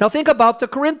 Now think about the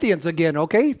Corinthians again,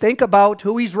 okay? Think about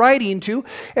who he's writing to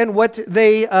and what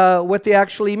they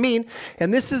actually mean.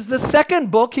 And this is the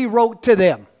second book he wrote to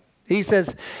them. He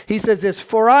says this,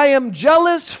 for I am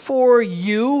jealous for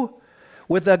you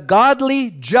with a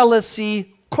godly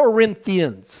jealousy,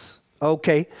 Corinthians.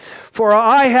 Okay, for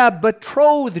I have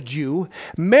betrothed you,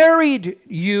 married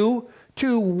you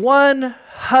to one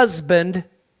husband,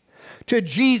 to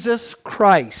Jesus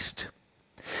Christ,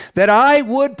 that I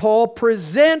would, Paul,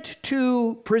 present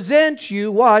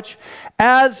you, watch,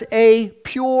 as a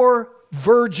pure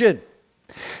virgin.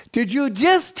 Did you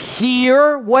just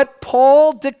hear what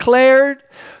Paul declared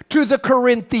to the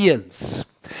Corinthians?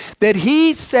 That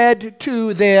he said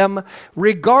to them,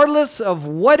 regardless of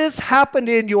what has happened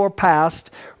in your past,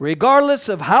 regardless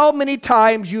of how many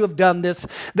times you have done this,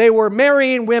 they were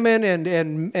marrying women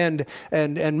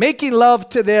and making love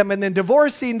to them and then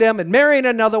divorcing them and marrying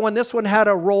another one. This one had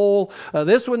a role.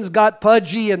 This one's got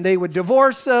pudgy, and they would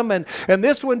divorce them. And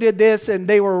this one did this, and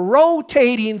they were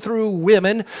rotating through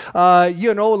women,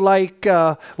 you know, like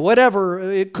whatever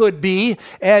it could be.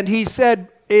 And he said,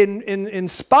 in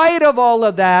spite of all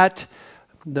of that,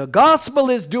 the gospel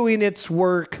is doing its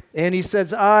work. And he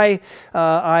says, I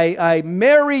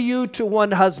marry you to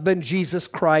one husband, Jesus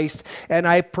Christ, and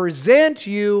I present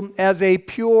you as a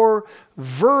pure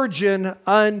virgin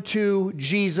unto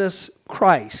Jesus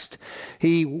Christ.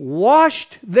 He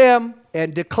washed them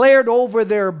and declared over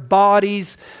their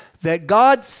bodies that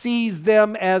God sees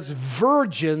them as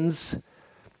virgins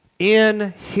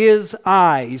in His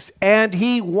eyes. And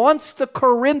He wants the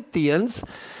Corinthians,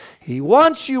 He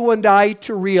wants you and I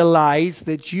to realize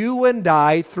that you and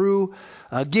I, through,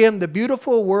 again, the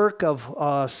beautiful work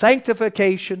of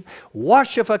sanctification,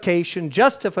 washification,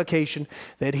 justification,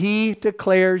 that He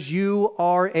declares you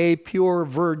are a pure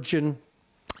virgin,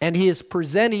 and He is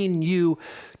presenting you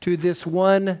to this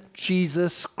one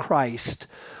Jesus Christ.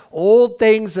 Old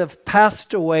things have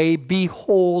passed away.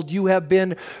 Behold, you have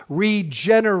been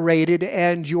regenerated,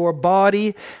 and your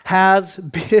body has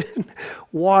been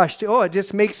washed. Oh, it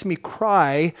just makes me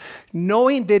cry,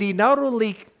 knowing that He not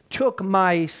only took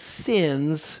my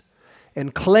sins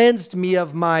and cleansed me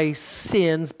of my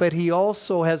sins, but He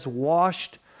also has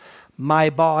washed my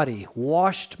body,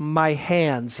 washed my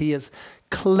hands. He has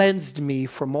cleansed me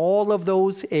from all of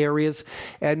those areas,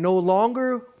 and no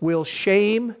longer will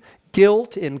shame,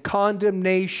 guilt, and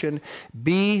condemnation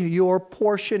be your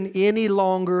portion any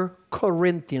longer,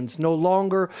 Corinthians. No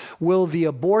longer will the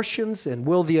abortions and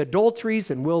will the adulteries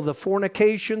and will the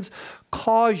fornications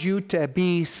cause you to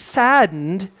be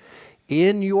saddened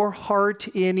in your heart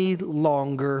any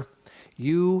longer.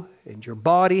 You and your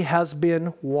body has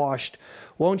been washed.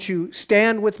 Won't you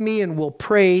stand with me and we'll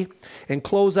pray and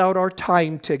close out our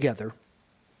time together.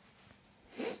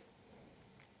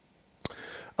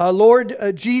 Lord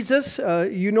Jesus,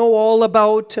 you know all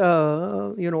about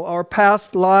our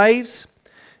past lives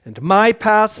and my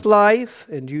past life,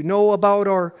 and you know about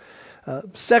our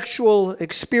sexual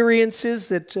experiences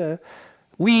that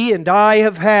we and I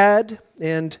have had,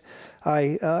 and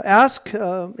I ask,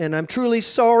 and I'm truly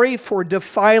sorry for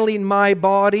defiling my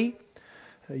body.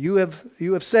 You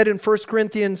have said in 1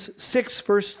 Corinthians 6,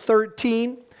 verse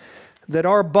 13, that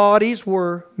our bodies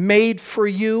were made for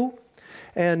you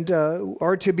and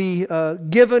are to be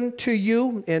given to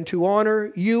you and to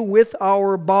honor you with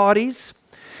our bodies.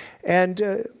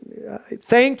 And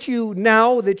thank you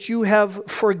now that you have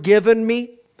forgiven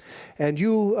me and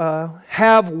you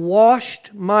have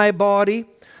washed my body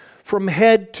from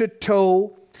head to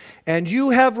toe, and you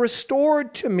have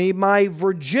restored to me my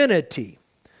virginity.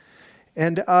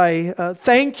 And I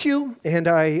thank you, and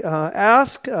I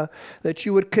ask that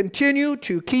you would continue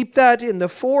to keep that in the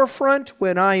forefront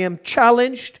when I am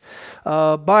challenged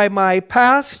by my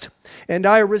past, and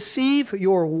I receive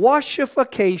your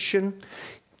washification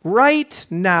right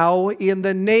now in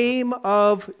the name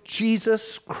of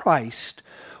Jesus Christ,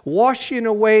 washing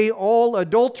away all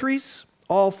adulteries,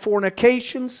 all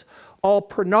fornications, all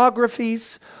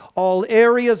pornographies, all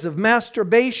areas of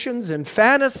masturbations and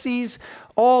fantasies,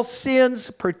 all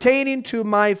sins pertaining to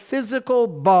my physical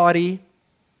body,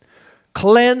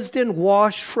 cleansed and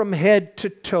washed from head to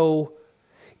toe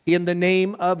in the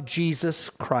name of Jesus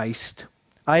Christ.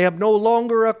 I am no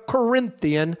longer a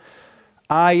Corinthian,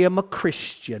 I am a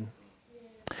Christian.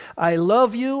 I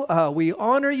love you, we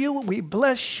honor you, we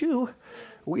bless you,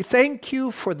 we thank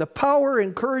you for the power,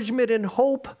 encouragement, and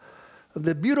hope of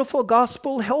the beautiful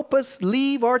gospel. Help us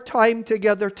leave our time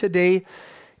together today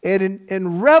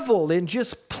and revel in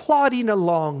just plodding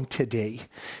along today,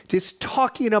 just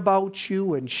talking about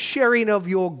you and sharing of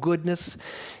your goodness,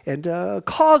 and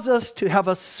cause us to have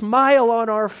a smile on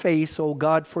our face, O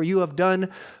God, for you have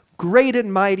done great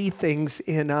and mighty things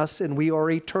in us, and we are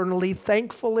eternally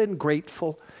thankful and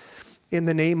grateful. In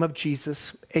the name of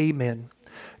Jesus, amen.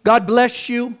 God bless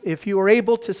you. If you are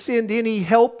able to send any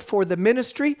help for the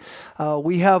ministry,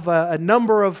 we have a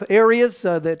number of areas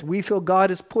that we feel God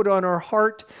has put on our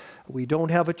heart. We don't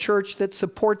have a church that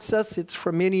supports us. It's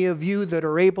from any of you that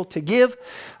are able to give.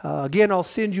 Again, I'll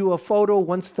send you a photo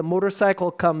once the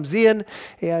motorcycle comes in.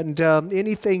 And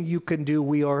anything you can do,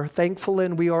 we are thankful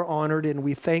and we are honored. And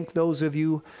we thank those of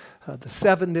you, the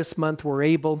 7 this month were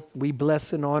able. We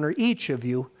bless and honor each of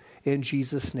you in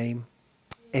Jesus' name.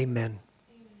 Amen.